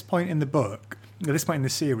at this point in the book, at this point in the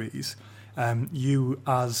series, you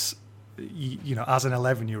as an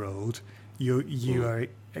 11-year-old, you are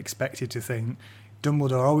expected to think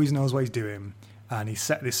Dumbledore always knows what he's doing, and he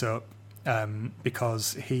set this up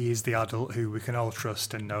because he is the adult who we can all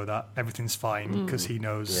trust and know that everything's fine because he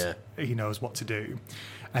knows what to do.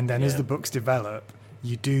 And then as the books develop,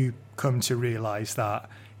 you do come to realise that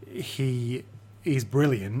he is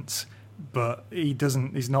brilliant, but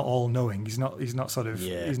he's not all knowing. He's not so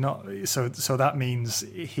that means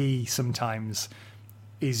he sometimes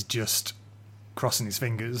is just crossing his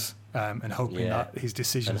fingers and hoping that his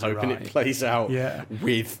decisions and hoping are right. It plays out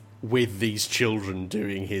with these children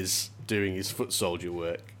doing his foot soldier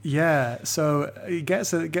work. Yeah, so it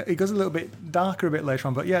goes a little bit darker a bit later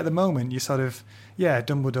on, but at the moment you sort of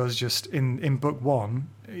Dumbledore's just in book one,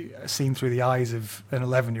 seen through the eyes of an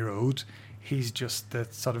 11-year-old. He's just the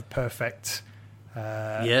sort of perfect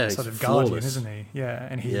sort of guardian, isn't he? Yeah,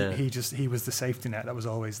 and he was the safety net that was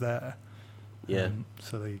always there. Yeah.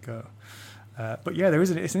 So there you go. But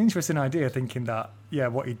it's an interesting idea, thinking that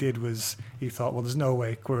what he did was he thought, well, there's no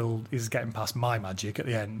way Quirrell is getting past my magic at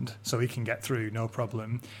the end, so he can get through, no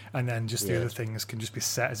problem. And then just the other things can just be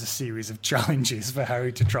set as a series of challenges for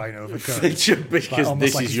Harry to try and overcome. Because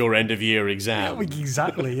this is your end of year exam. Yeah,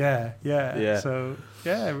 exactly. Yeah. So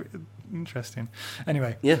interesting.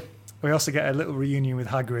 Anyway. Yeah. We also get a little reunion with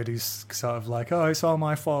Hagrid, who's sort of like, oh, it's all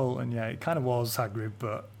my fault. And it kind of was Hagrid,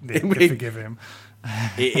 but they forgive him.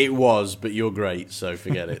 It was, but you're great, so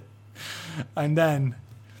forget it. And then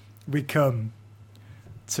we come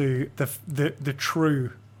to the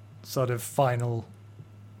true sort of final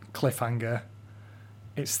cliffhanger.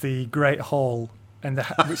 It's the Great Hall,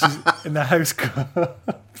 which is in the House Club.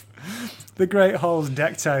 The Great Hall's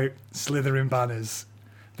decked out Slytherin banners.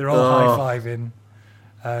 They're all high-fiving.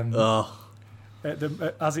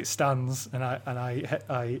 As it stands, and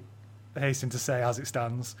I hasten to say, as it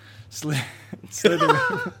stands,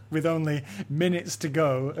 Slytherin with only minutes to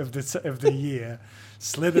go of the year,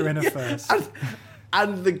 Slytherin are first,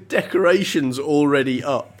 and the decorations already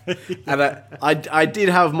up. And I did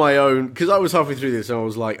have my own, because I was halfway through this and I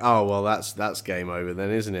was like, oh well, that's game over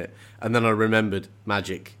then, isn't it? And then I remembered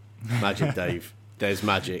magic, Dave. There's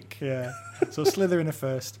magic. Yeah. So Slytherin are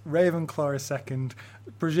first, Ravenclaw are second.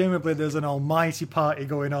 Presumably there's an almighty party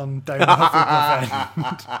going on down the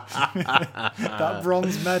Hufflepuff end. That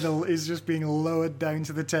bronze medal is just being lowered down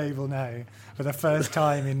to the table now for the first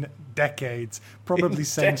time in decades, probably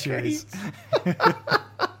centuries.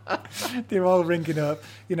 They're all ringing up,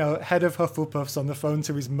 head of Hufflepuff's on the phone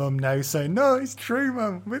to his mum now saying, no, it's true,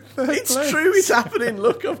 mum. It's true, it's happening.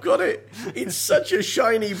 Look, I've got it. It's such a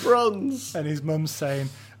shiny bronze. And his mum's saying,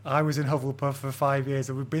 I was in Hufflepuff for 5 years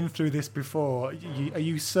and we've been through this before. Are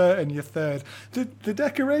you certain you're third? The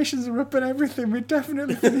decorations are up and everything. We're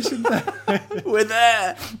definitely finishing there. We're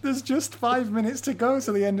there. There's just 5 minutes to go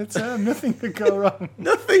to the end of term. Nothing could go wrong.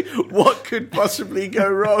 Nothing. What could possibly go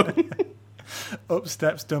wrong? Up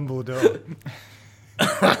steps Dumbledore.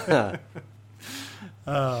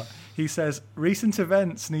 He says recent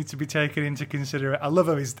events need to be taken into consideration. I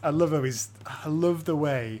love the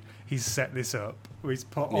way he's set this up. He's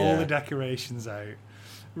put all the decorations out.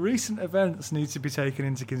 Recent events need to be taken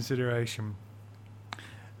into consideration.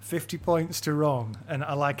 50 points to Ron, and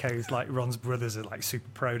I like how he's like Ron's brothers are like super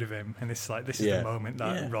proud of him, and this is the moment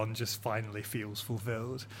that Ron just finally feels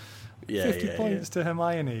fulfilled. 50 points to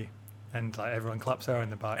Hermione. And like everyone claps her in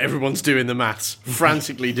the back. Everyone's doing the maths,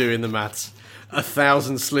 frantically doing the maths.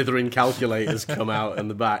 1,000 Slytherin calculators come out in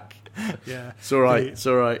the back. Yeah, it's all right. It's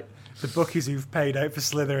all right. The bookies who've paid out for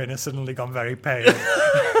Slytherin have suddenly gone very pale.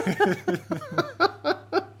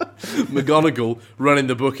 McGonagall, running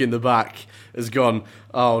the book in the back, has gone,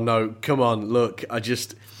 oh no, come on, look, I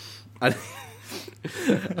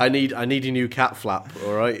need a new cat flap,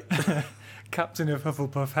 all right? Captain of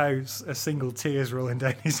Hufflepuff House, a single tear's rolling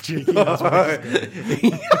down his cheek.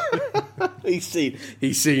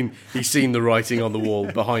 He's seen the writing on the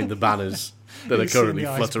wall behind the banners that are currently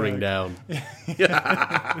fluttering down.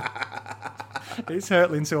 It's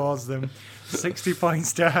hurtling towards them. 60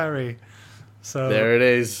 points to Harry. So there it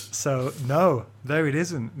is. So no, there it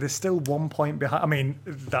isn't. There's still 1 point behind. I mean,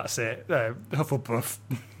 that's it. Hufflepuff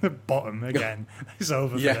bottom again. It's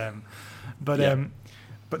over for them.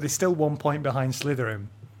 But there's still 1 point behind Slytherin.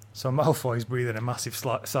 So Malfoy's breathing a massive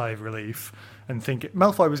sigh of relief and thinking.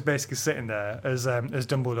 Malfoy was basically sitting there as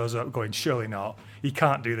Dumbledore's up, going, "Surely not. He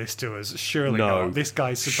can't do this to us. Surely not. This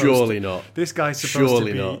guy's supposed to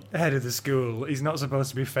be head of the school. He's not supposed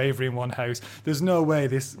to be favouring one house. There's no way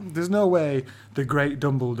the great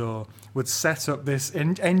Dumbledore would set up this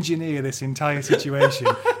engineer this entire situation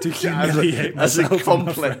to humiliate myself as a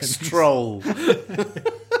complex troll."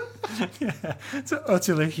 Yeah, to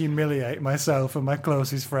utterly humiliate myself and my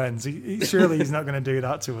closest friends. Surely he's not going to do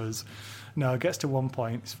that to us. No, it gets to 1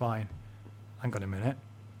 point. It's fine. Hang on a minute.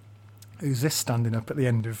 Who's this standing up at the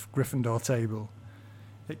end of Gryffindor table?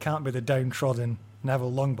 It can't be the downtrodden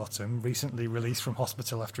Neville Longbottom, recently released from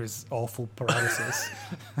hospital after his awful paralysis.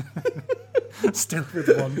 Still with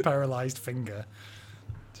one paralysed finger.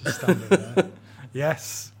 Just standing there.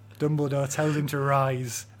 Yes. Dumbledore tells him to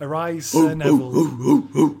rise. Arise, Sir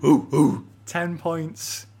Neville. 10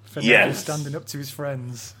 points for Neville standing up to his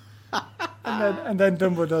friends. And then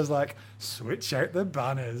Dumbledore's like, switch out the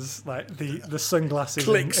banners. Like the sunglasses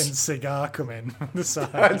and cigar come in from the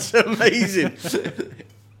side. That's amazing.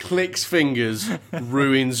 Clicks fingers,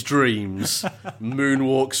 ruins dreams,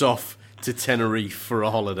 moonwalks off to Tenerife for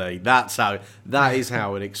a holiday. That is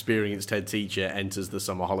how an experienced head teacher enters the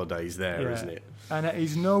summer holidays there, isn't it? And it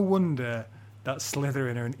is no wonder that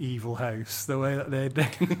Slytherin are an evil house, the way that they're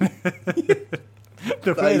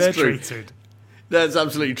treated. That's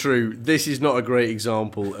absolutely true. This is not a great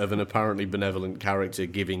example of an apparently benevolent character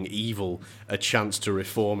giving evil a chance to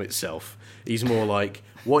reform itself. He's more like,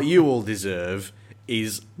 what you all deserve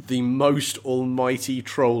is the most almighty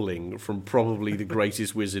trolling from probably the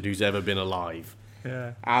greatest wizard who's ever been alive.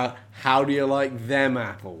 Yeah. How do you like them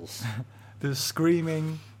apples? There's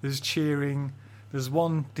screaming, there's cheering. There's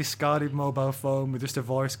one discarded mobile phone with just a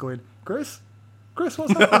voice going, Chris,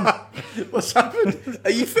 what's happened? What's happened?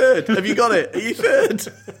 Are you third? Have you got it? Are you third?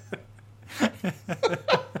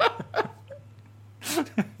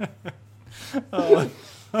 Oh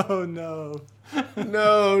no.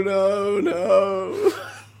 No.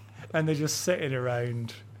 And they're just sitting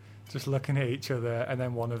around, just looking at each other, and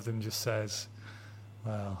then one of them just says,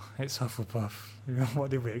 well, it's Hufflepuff. What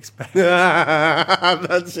did we expect?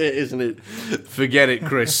 That's it, isn't it? Forget it,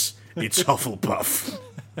 Chris. It's Hufflepuff.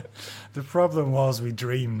 The problem was we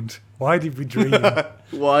dreamed. Why did we dream?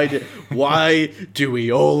 Why do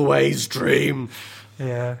we always dream?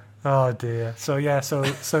 Yeah. Oh dear. So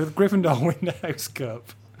Gryffindor win the House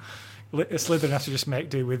Cup. Slytherin has to just make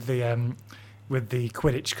do with the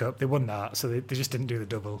Quidditch Cup. They won that, so they just didn't do the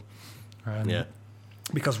double.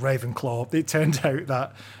 Because Ravenclaw, it turned out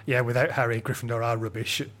that, without Harry, Gryffindor are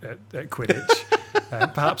rubbish at Quidditch.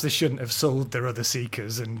 Perhaps they shouldn't have sold their other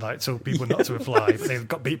Seekers and told people not to apply, but they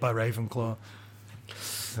got beat by Ravenclaw.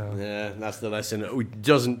 So. Yeah, that's the lesson. It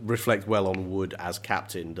doesn't reflect well on Wood as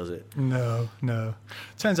captain, does it? No.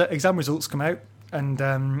 Turns out exam results come out, and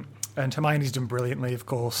Hermione's done brilliantly, of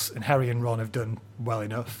course, and Harry and Ron have done well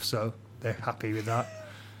enough, so they're happy with that.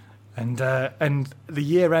 And the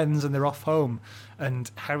year ends and they're off home, and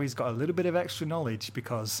Harry's got a little bit of extra knowledge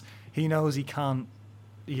because he knows he's got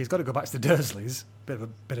to go back to the Dursleys.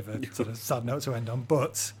 Bit of a sort of sad note to end on,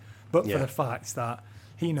 but for the fact that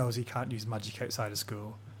he knows he can't use magic outside of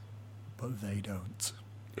school, but they don't.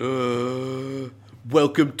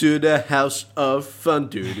 Welcome to the House of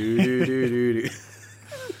Fun.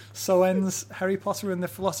 So ends Harry Potter and the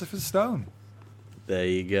Philosopher's Stone. There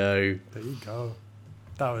you go.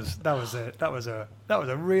 That was it. That was a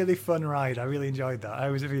really fun ride. I really enjoyed that.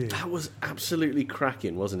 How was it for you? That was absolutely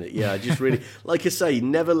cracking, wasn't it? Yeah, I just really, like I say,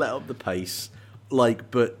 never let up the pace.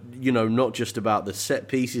 But not just about the set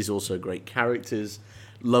pieces, also great characters,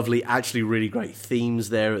 lovely, actually really great themes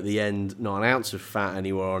there at the end. Not an ounce of fat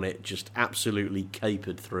anywhere on it. Just absolutely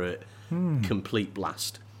capered through it. Complete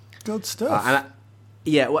blast. Good stuff.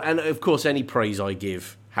 And of course, any praise I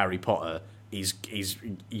give Harry Potter is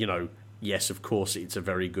yes, of course, it's a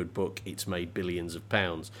very good book. It's made billions of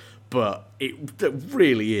pounds. But it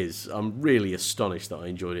really is. I'm really astonished that I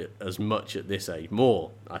enjoyed it as much at this age.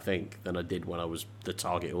 More, I think, than I did when I was the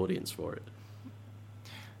target audience for it.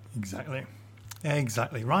 Exactly.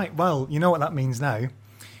 Right. Well, you know what that means now.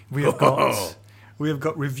 We have got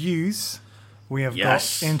reviews. We have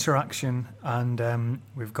got interaction, and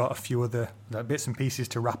we've got a few other bits and pieces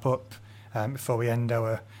to wrap up before we end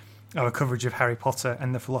our coverage of Harry Potter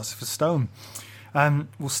and the Philosopher's Stone.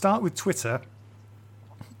 We'll start with Twitter.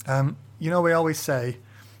 We always say,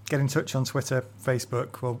 get in touch on Twitter,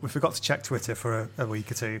 Facebook. Well, we forgot to check Twitter for a week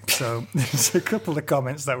or two, so there's a couple of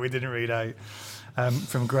comments that we didn't read out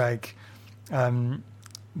from Greg.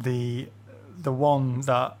 The one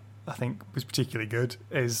that I think was particularly good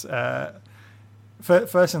is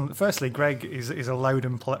firstly, Greg is a loud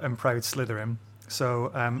and proud Slytherin. So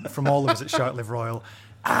from all of us at Shark Live Royal,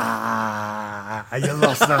 you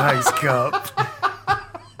lost the house cup.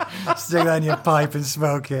 Stick that in your pipe and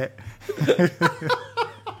smoke it.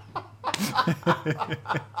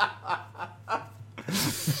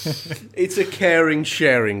 It's a caring,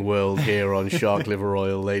 sharing world here on Shark Liver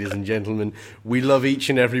Royal, ladies and gentlemen. We love each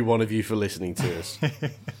and every one of you for listening to us.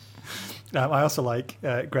 I also like,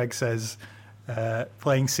 Greg says,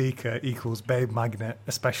 playing Seeker equals babe magnet,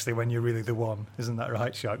 especially when you're really the one. Isn't that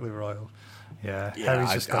right, Shark Liver Royal? Yeah,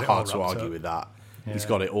 Harry's just got it all hard to argue up with that. Yeah. He's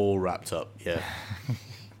got it all wrapped up, yeah.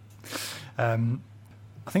 I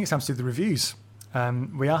think it's time to do the reviews.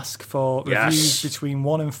 We ask for reviews between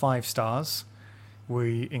 1 and 5 stars.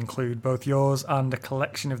 We include both yours and a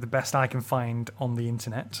collection of the best I can find on the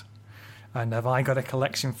internet. And have I got a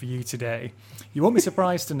collection for you today? You won't be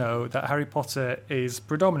surprised to know that Harry Potter is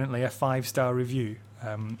predominantly a 5-star review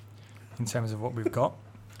in terms of what we've got.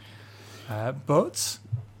 But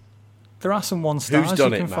there are some 1 stars. Who's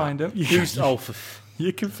done you can it, Matt? find them. You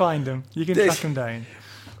can find them. You can track them down.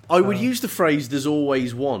 I would use the phrase "there's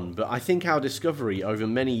always one," but I think our discovery over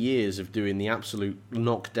many years of doing the absolute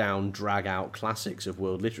knockdown, drag-out classics of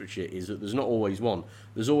world literature is that there's not always one.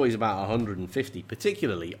 There's always about 150,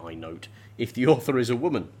 particularly, I note, if the author is a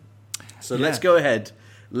woman. So let's go ahead.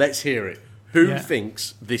 Let's hear it. Who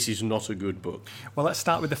thinks this is not a good book? Well, let's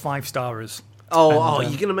start with the 5-starers. You're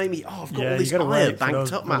going to make me... I've got all this ire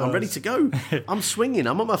banked up, man. I'm ready to go. I'm swinging.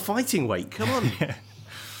 I'm at my fighting weight. Come on.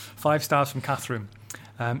 5 stars from Catherine.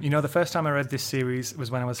 The first time I read this series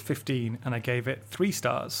was when I was 15 and I gave it 3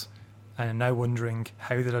 stars. And I'm now wondering,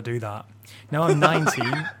 how did I do that? Now I'm 19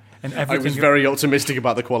 and everything... I was very optimistic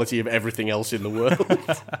about the quality of everything else in the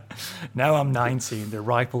world. Now I'm 19, the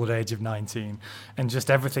ripe old age of 19, and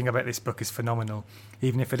just everything about this book is phenomenal,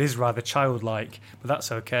 even if it is rather childlike, but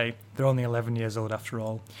that's okay. They're only 11 years old after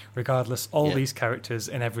all. Regardless, all these characters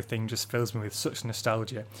and everything just fills me with such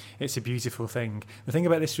nostalgia. It's a beautiful thing. The thing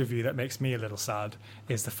about this review that makes me a little sad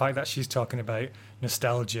is the fact that she's talking about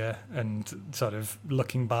nostalgia and sort of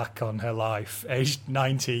looking back on her life, aged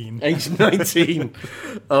 19. Aged 19.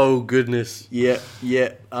 Oh, goodness. Yeah.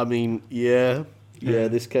 I mean, yeah,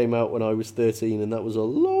 this came out when I was 13, and that was a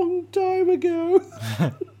long time ago.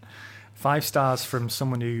 5 stars from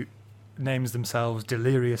someone who names themselves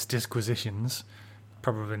Delirious Disquisitions.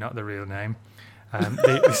 Probably not the real name.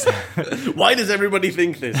 Why does everybody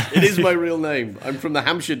think this? It is my real name. I'm from the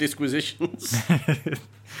Hampshire Disquisitions.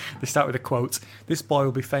 They start with a quote. "This boy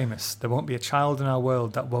will be famous. There won't be a child in our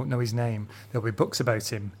world that won't know his name. There'll be books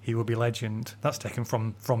about him. He will be legend." That's taken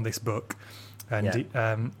from this book.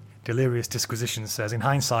 And Delirious Disquisitions says, "In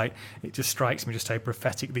hindsight, it just strikes me just how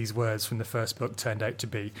prophetic these words from the first book turned out to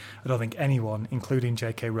be. I don't think anyone, including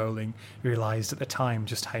J.K. Rowling, realised at the time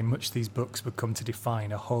just how much these books would come to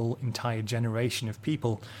define a whole entire generation of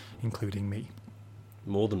people, including me."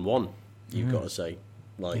 More than one, you've got to say.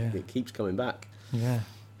 It keeps coming back. Yeah.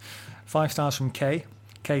 5 stars from Kay.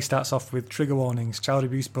 Kay starts off with trigger warnings, child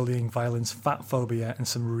abuse, bullying, violence, fat phobia, and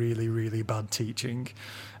some really, really bad teaching.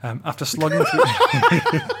 After slogging through...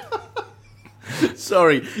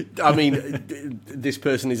 Sorry, I mean, this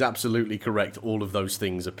person is absolutely correct. All of those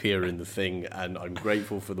things appear in the thing, and I'm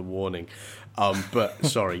grateful for the warning. But,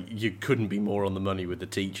 sorry, you couldn't be more on the money with the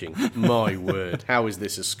teaching. My word, how is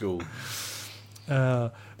this a school?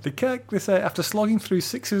 They say, after slogging through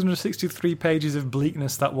 663 pages of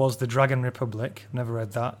bleakness that was The Dragon Republic, never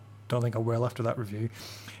read that, don't think I will after that review,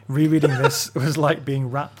 rereading this was like being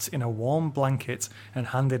wrapped in a warm blanket and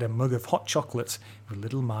handed a mug of hot chocolate with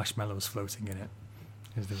little marshmallows floating in it.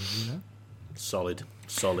 Is the review now?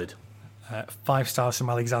 Solid. 5 stars from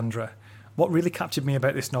Alexandra. What really captured me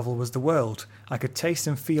about this novel was the world. I could taste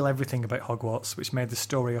and feel everything about Hogwarts, which made the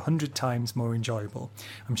story 100 times more enjoyable.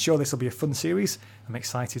 I'm sure this will be a fun series. I'm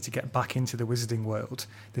excited to get back into the wizarding world.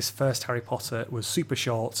 This first Harry Potter was super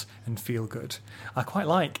short and feel good. I quite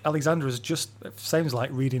like Alexandra's just sounds like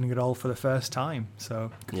reading it all for the first time. So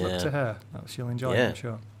good luck to her. She'll enjoy it, I'm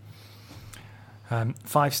sure.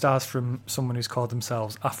 5 stars from someone who's called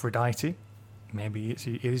themselves Aphrodite. Maybe it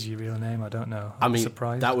is your real name. I don't know. I'm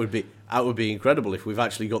surprised. That would be incredible if we've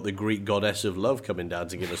actually got the Greek goddess of love coming down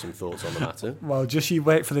to give us some thoughts on the matter. Well, just you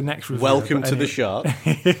wait for the next review. Welcome to the shark.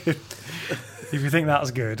 If you think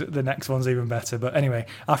that's good, the next one's even better. But anyway,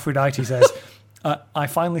 Aphrodite says, "I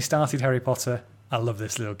finally started Harry Potter. I love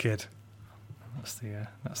this little kid." That's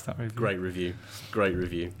that review. Great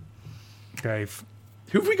review. Grave.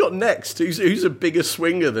 Who have we got next? Who's a bigger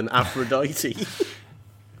swinger than Aphrodite?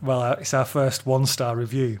 Well, it's our first 1-star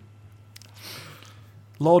review.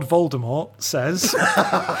 Lord Voldemort says,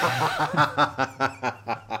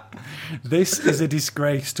 "This is a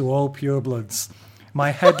disgrace to all purebloods. My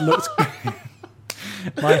head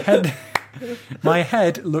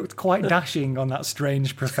looked quite dashing on that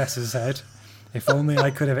strange professor's head. If only I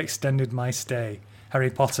could have extended my stay. Harry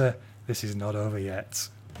Potter, this is not over yet."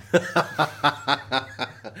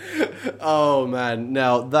 Oh man,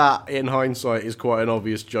 now that in hindsight is quite an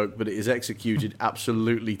obvious joke, but it is executed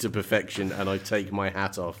absolutely to perfection, and I take my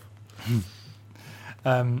hat off.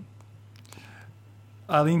 I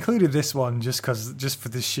included this one just for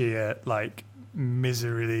the sheer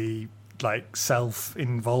miserly,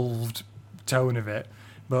 self-involved tone of it,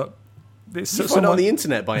 but it's you find it on the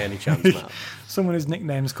internet by any chance, Matt? Someone whose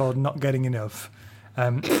nickname's called Not Getting Enough.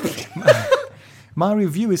 My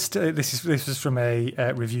review is still... This is from a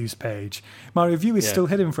reviews page. My review is still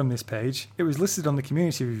hidden from this page. It was listed on the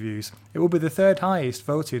community reviews. It will be the 3rd highest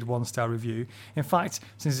voted 1-star review. In fact,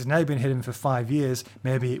 since it's now been hidden for 5 years,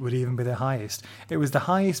 maybe it would even be the highest. It was the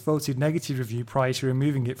highest voted negative review prior to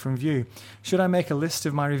removing it from view. Should I make a list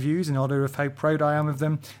of my reviews in order of how proud I am of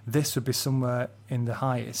them? This would be somewhere in the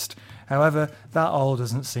highest. However, that all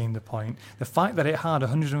doesn't seem the point. The fact that it had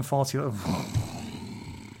 140...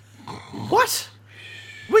 What?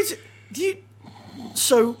 Wait,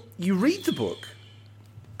 so you read the book,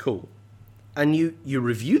 cool, and you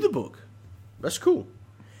review the book, that's cool,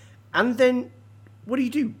 and then what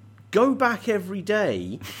do? Go back every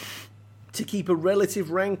day to keep a relative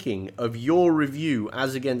ranking of your review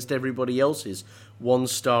as against everybody else's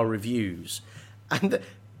 1-star reviews, and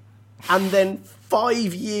then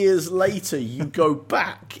 5 years later you go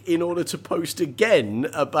back in order to post again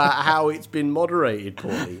about how it's been moderated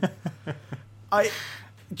poorly.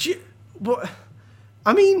 Did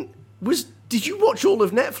you watch all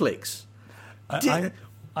of Netflix? I'm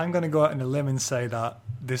going to go out on a limb and say that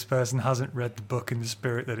this person hasn't read the book in the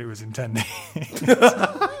spirit that it was intended.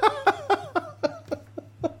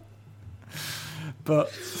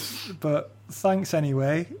 But thanks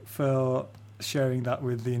anyway for sharing that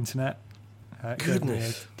with the internet.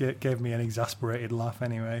 Goodness. Gave me an exasperated laugh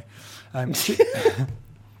anyway.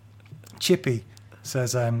 Chippy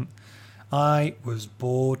says, "I was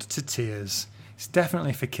bored to tears. It's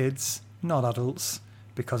definitely for kids, not adults,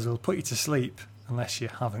 because it'll put you to sleep unless you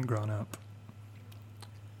haven't grown up."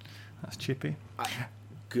 That's Chippy.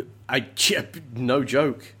 No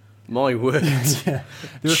joke. My word.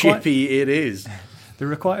 Chippy it is. There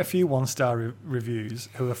were quite a few 1-star reviews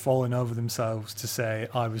who are falling over themselves to say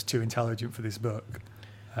I was too intelligent for this book.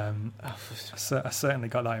 I certainly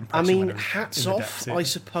got that impression. Hats off, I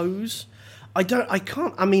suppose.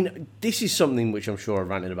 This is something which I'm sure I've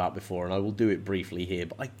ranted about before, and I will do it briefly here,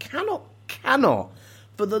 but I cannot,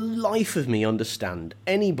 for the life of me, understand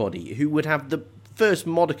anybody who would have the first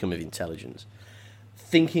modicum of intelligence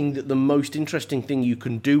thinking that the most interesting thing you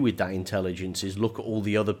can do with that intelligence is look at all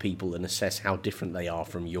the other people and assess how different they are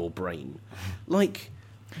from your brain.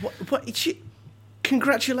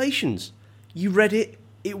 Congratulations. You read it,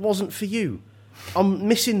 it wasn't for you. I'm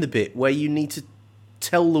missing the bit where you need to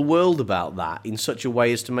tell the world about that in such a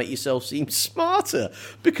way as to make yourself seem smarter,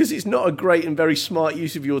 because it's not a great and very smart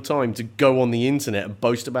use of your time to go on the internet and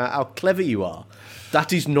boast about how clever you are.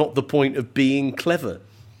 That is not the point of being clever.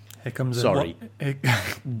 Here comes Sorry.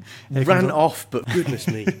 Ran off, but goodness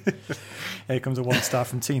me. Here comes a 1-star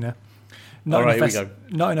from Tina. All right, here we go.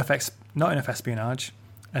 Not enough espionage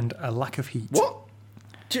and a lack of heat. What?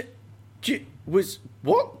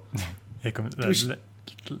 What? Here comes...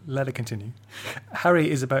 Let it continue.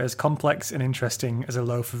 Harry is about as complex and interesting as a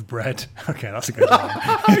loaf of bread. Okay, that's a good one.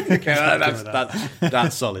 Okay,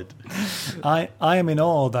 that's solid. I am in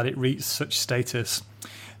awe that it reached such status.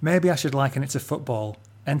 Maybe I should liken it to football.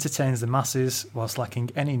 entertains the masses whilst lacking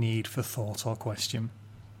any need for thought or question.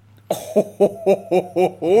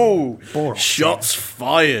 Oh, shots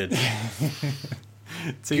fired.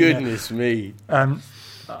 Goodness me.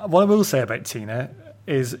 What I will say about Tina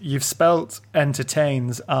is you've spelt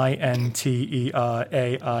entertains INTERAINS,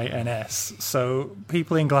 so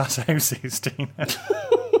people in glass houses, Tina.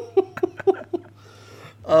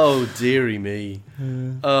 Oh, dearie me.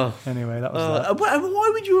 Oh. Anyway, that was that.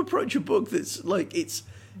 Why would you approach a book that's like, it's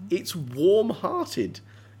warm-hearted,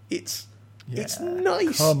 it's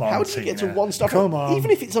nice. How do you get to 1 star? Come on.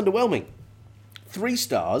 Even if it's underwhelming. 3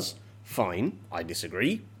 stars, fine, I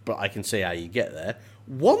disagree, but I can see how you get there.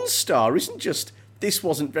 1 star isn't just, this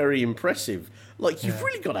wasn't very impressive. Like, you've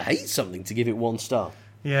really got to hate something to give it 1 star.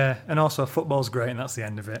 Yeah, and also football's great, and that's the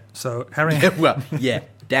end of it. So Harry,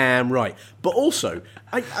 Damn right. But also,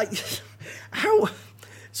 how?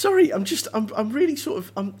 Sorry, I'm really sort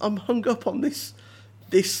of I'm hung up on this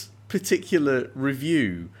particular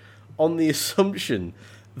review on the assumption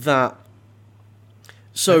that.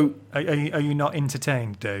 So are you not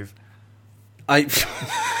entertained, Dave?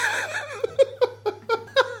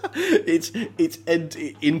 It's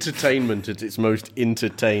entertainment at its most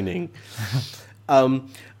entertaining. I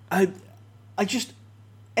just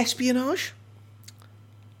espionage.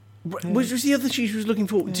 Was the other she was looking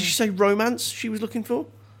for? Did she say romance? She was looking for?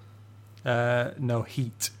 No,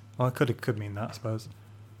 heat. Well, it could mean that, I suppose.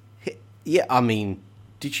 Yeah, I mean,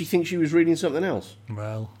 did she think she was reading something else?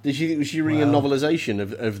 Well, was she reading a novelisation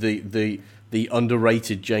of the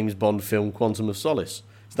underrated James Bond film Quantum of Solace?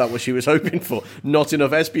 Is that what she was hoping for? Not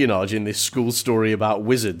enough espionage in this school story about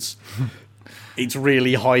wizards. It's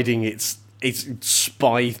really hiding its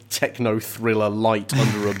spy techno thriller light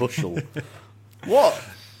under a bushel. What?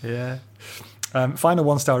 Yeah. Final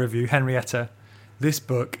 1-star review, Henrietta. This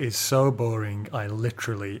book is so boring, I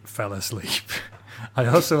literally fell asleep. I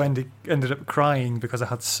also ended up crying because I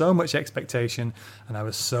had so much expectation and I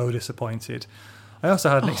was so disappointed. I also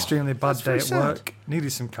had an extremely bad day at work,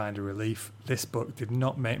 needed some kind of relief. This book did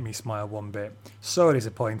not make me smile one bit. So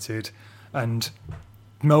disappointed. And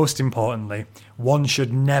most importantly, one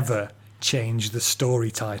should never change the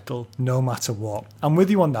story title, no matter what. I'm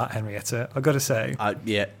with you on that, Henrietta, I've got to say.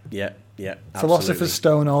 Yeah. Philosopher's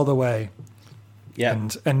Stone all the way. Yeah,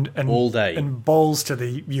 and all day. And balls to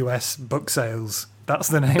the US book sales. That's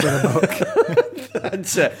the name of the book.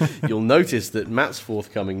 That's you'll notice that Matt's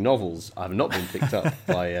forthcoming novels have not been picked up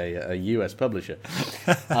by a US publisher.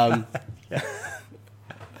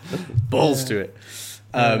 Balls to it.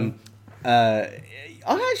 I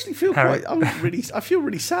actually feel I feel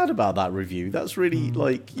really sad about that review. That's really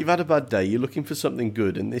like, you've had a bad day, you're looking for something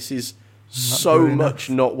good, and this is so much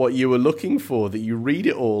not what you were looking for, that you read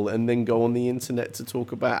it all and then go on the internet to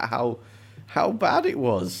talk about how bad it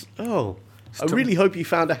was. I really hope you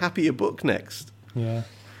found a happier book next. Yeah,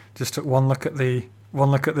 just took one look at the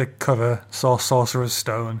cover, saw Sorcerer's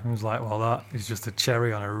Stone, and was like, well, that is just a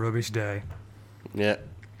cherry on a rubbish day. Yeah,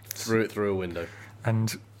 threw it through a window.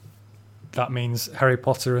 And that means Harry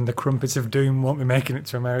Potter and the Crumpets of Doom won't be making it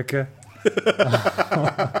to America.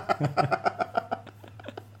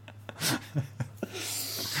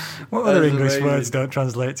 What other English words don't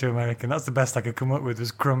translate to American? That's the best I could come up with,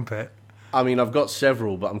 was crumpet. I mean, I've got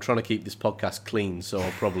several, but I'm trying to keep this podcast clean, so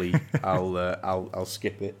I'll probably I'll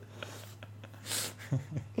skip it.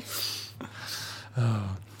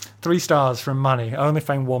 3 stars from Manny. I only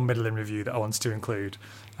found one middling review that I wanted to include.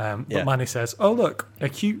 But Manny says, "Oh look, a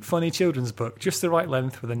cute, funny children's book, just the right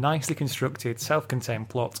length with a nicely constructed, self-contained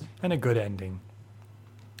plot and a good ending."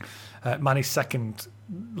 Manny's second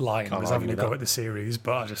line was having a go at the series,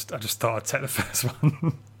 but I just thought I'd take the first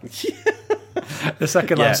one. The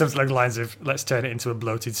second line, something along the lines of, "Let's turn it into a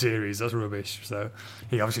bloated series." That's rubbish. So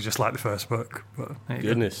he obviously just liked the first book. But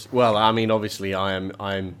goodness. Well, I mean, obviously,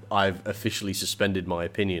 I've officially suspended my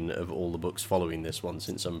opinion of all the books following this one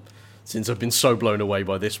since I've been so blown away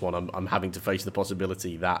by this one. I'm having to face the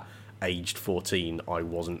possibility that, aged 14, I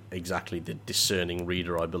wasn't exactly the discerning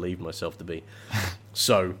reader I believed myself to be.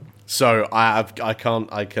 So I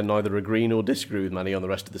can neither agree nor disagree with Manny on the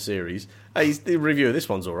rest of the series. The review of this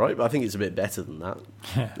one's all right, but I think it's a bit better than that.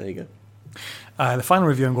 Yeah. There you go. The final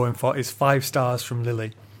review I'm going for is 5 stars from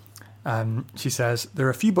Lily. She says, "There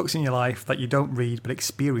are a few books in your life that you don't read but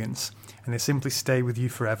experience, and they simply stay with you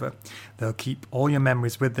forever. They'll keep all your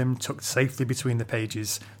memories with them, tucked safely between the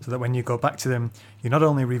pages, so that when you go back to them, you're not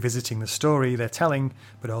only revisiting the story they're telling,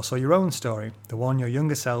 but also your own story, the one your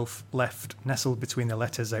younger self left nestled between the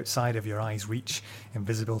letters outside of your eye's reach,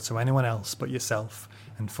 invisible to anyone else but yourself,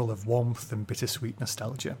 and full of warmth and bittersweet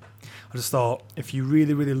nostalgia." I just thought, if you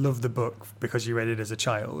really, really love the book because you read it as a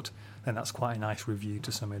child, then that's quite a nice review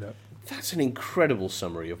to sum it up. That's an incredible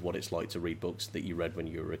summary of what it's like to read books that you read when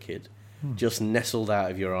you were a kid. Just nestled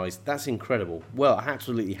out of your eyes. That's incredible. Well,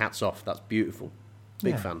 absolutely hats off. That's beautiful.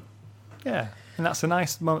 Big fan. Yeah, and that's a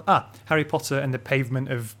nice moment. Harry Potter and the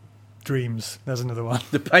Pavement of Dreams. There's another one.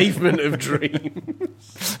 The Pavement of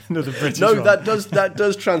Dreams. Another British one. that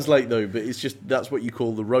does translate though, but it's just that's what you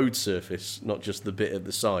call the road surface, not just the bit at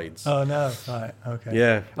the sides. Oh no! Right, okay.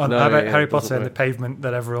 Yeah. How about Harry Potter and the pavement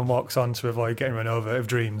that everyone walks on to avoid getting run over of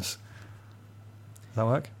dreams? Does that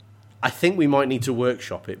work? I think we might need to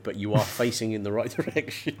workshop it, but you are facing in the right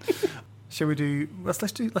direction. Shall we do?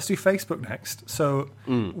 Let's do Facebook next. So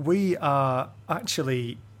we are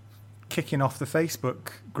actually kicking off the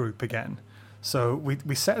Facebook group again. So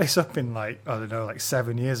we set this up in like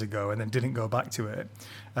 7 years ago, and then didn't go back to it.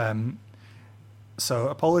 So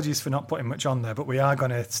apologies for not putting much on there, but we are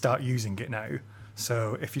going to start using it now.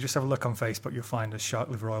 So if you just have a look on Facebook, you'll find a Shark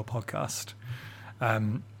Liver Oil podcast.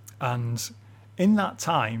 And in that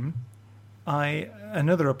time,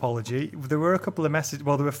 another apology. There were a couple of messages.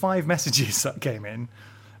 Well, there were 5 messages that came in.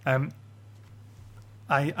 And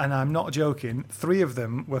I'm not joking. 3 of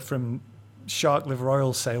them were from shark liver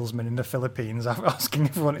oil salesmen in the Philippines asking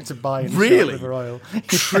if we wanted to buy shark liver oil.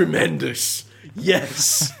 Tremendous.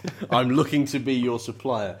 Yes. I'm looking to be your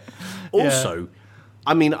supplier. Also,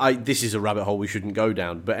 I mean, this is a rabbit hole we shouldn't go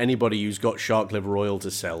down, but anybody who's got shark liver oil to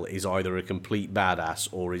sell is either a complete badass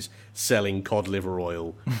or is selling cod liver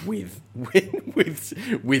oil with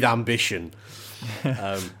ambition.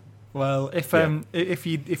 Well,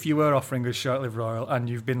 if you were offering us shark liver oil and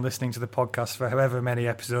you've been listening to the podcast for however many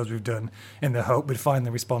episodes we've done in the hope we'd finally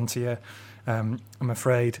respond to you, I'm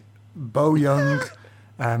afraid Bo Young,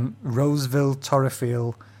 Roseville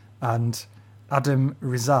Torrefield and Adam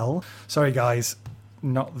Rizal. Sorry guys,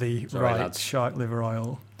 not the right shark liver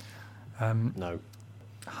oil. No.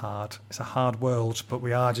 Hard. It's a hard world, but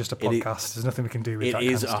we are just a podcast. There's nothing we can do with that.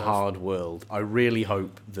 It is kind of a hard world. I really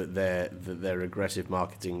hope that their aggressive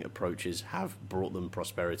marketing approaches have brought them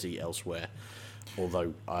prosperity elsewhere.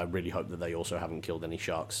 Although I really hope that they also haven't killed any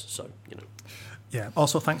sharks. So, Yeah.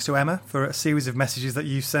 Also, thanks to Emma for a series of messages that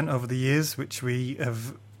you've sent over the years, which we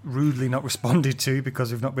have rudely not responded to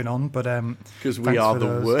because we've not been on. But because we are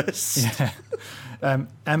the worst. Yeah.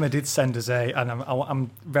 Emma did send us and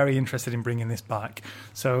I'm very interested in bringing this back.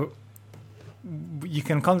 So you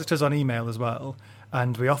can contact us on email as well,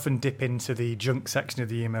 and we often dip into the junk section of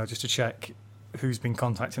the email just to check who's been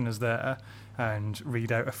contacting us there and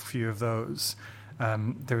read out a few of those.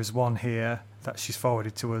 There is one here that she's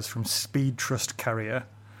forwarded to us from Speed Trust Carrier.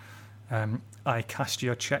 I cashed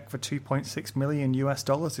your check for $2.6 million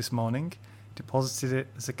this morning, deposited it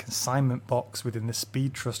as a consignment box within the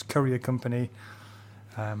Speed Trust Courier Company.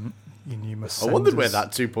 You must I wondered where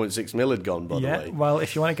that 2.6 mil had gone, by the way. Well,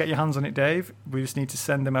 if you want to get your hands on it, Dave, we just need to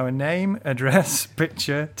send them our name, address,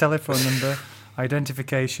 picture, telephone number,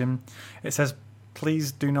 identification. It says,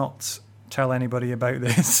 please do not tell anybody about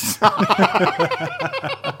this.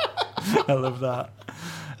 I love that.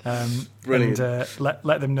 Brilliant. And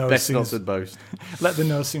let them know. Best not to boast. Let them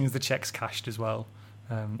know as soon as the check's cashed as well.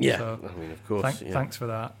 So, I mean, of course. Thanks for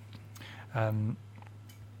that.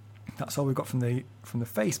 That's all we've got from the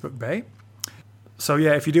Facebook bay. So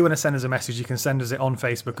yeah, if you do want to send us a message, you can send us it on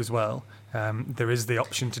Facebook as well. There is the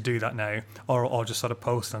option to do that now, or just sort of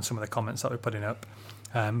post on some of the comments that we're putting up.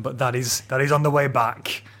 But that is on the way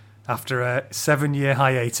back. After a 7-year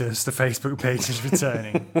hiatus, the Facebook page is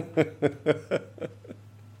returning.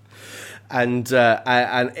 And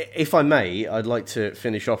if I may, I'd like to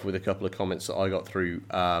finish off with a couple of comments that I got through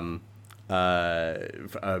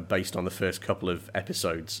based on the first couple of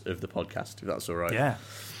episodes of the podcast, if that's all right. Yeah.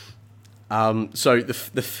 So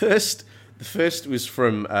the first was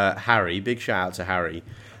from Harry. Big shout out to Harry,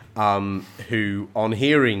 who, on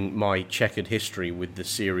hearing my checkered history with the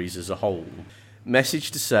series as a whole,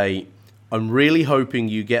 messaged to say, "I'm really hoping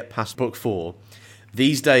you get past book 4.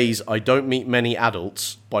 These days, I don't meet many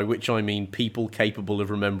adults, by which I mean people capable of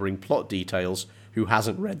remembering plot details, who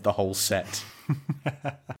hasn't read the whole set."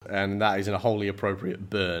 And that is a wholly appropriate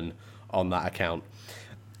burn on that account.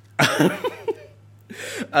 The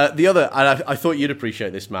other, and I thought you'd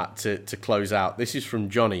appreciate this, Matt, to close out. This is from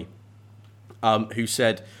Johnny, who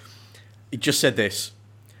said, he just said this: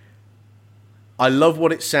 "I love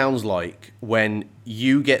what it sounds like when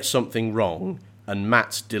you get something wrong and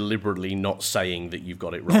Matt's deliberately not saying that you've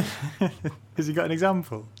got it wrong." Has he got an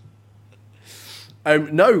example?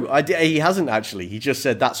 No, he hasn't actually. He just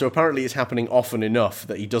said that. So apparently it's happening often enough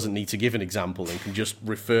that he doesn't need to give an example and can just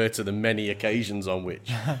refer to the many occasions on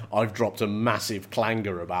which I've dropped a massive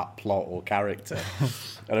clanger about plot or character.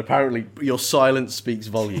 And apparently your silence speaks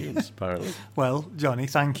volumes, apparently. Well, Johnny,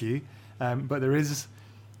 thank you. But there is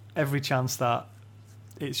every chance that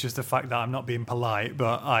it's just the fact that I'm not being polite,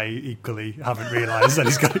 but I equally haven't realised that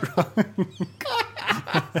he's got it wrong.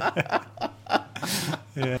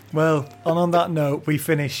 Yeah. Well, on that note, we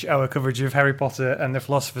finish our coverage of Harry Potter and the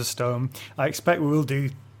Philosopher's Stone. I expect we will do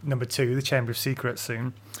number 2, The Chamber of Secrets,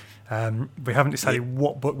 soon. We haven't decided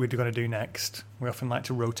what book we're going to do next. We often like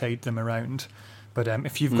to rotate them around. But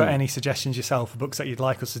if you've got any suggestions yourself for books that you'd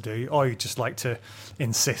like us to do, or you'd just like to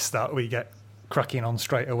insist that we get cracking on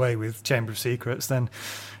straight away with Chamber of Secrets, then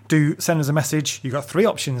do send us a message. You've got 3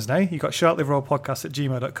 options now. You've got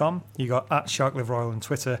sharkliveroyalpodcast@gmail.com. You've got @sharkliveroyal on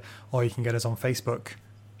Twitter, or you can get us on Facebook.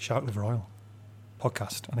 Shark Live Royal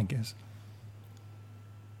Podcast, I think it is.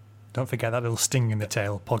 Don't forget that little sting in the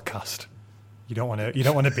tail, podcast. You don't want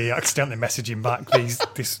to be accidentally messaging back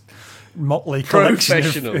this motley collection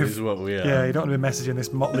Professional is what we are. Yeah, you don't want to be messaging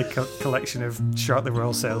this motley collection of Shark Live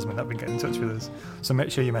Royal salesmen that have been getting in touch with us. So make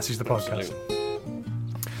sure you message the podcast.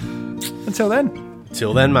 Absolutely. Until then.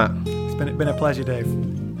 Till then, Matt. It's been a pleasure, Dave.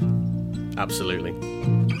 Absolutely.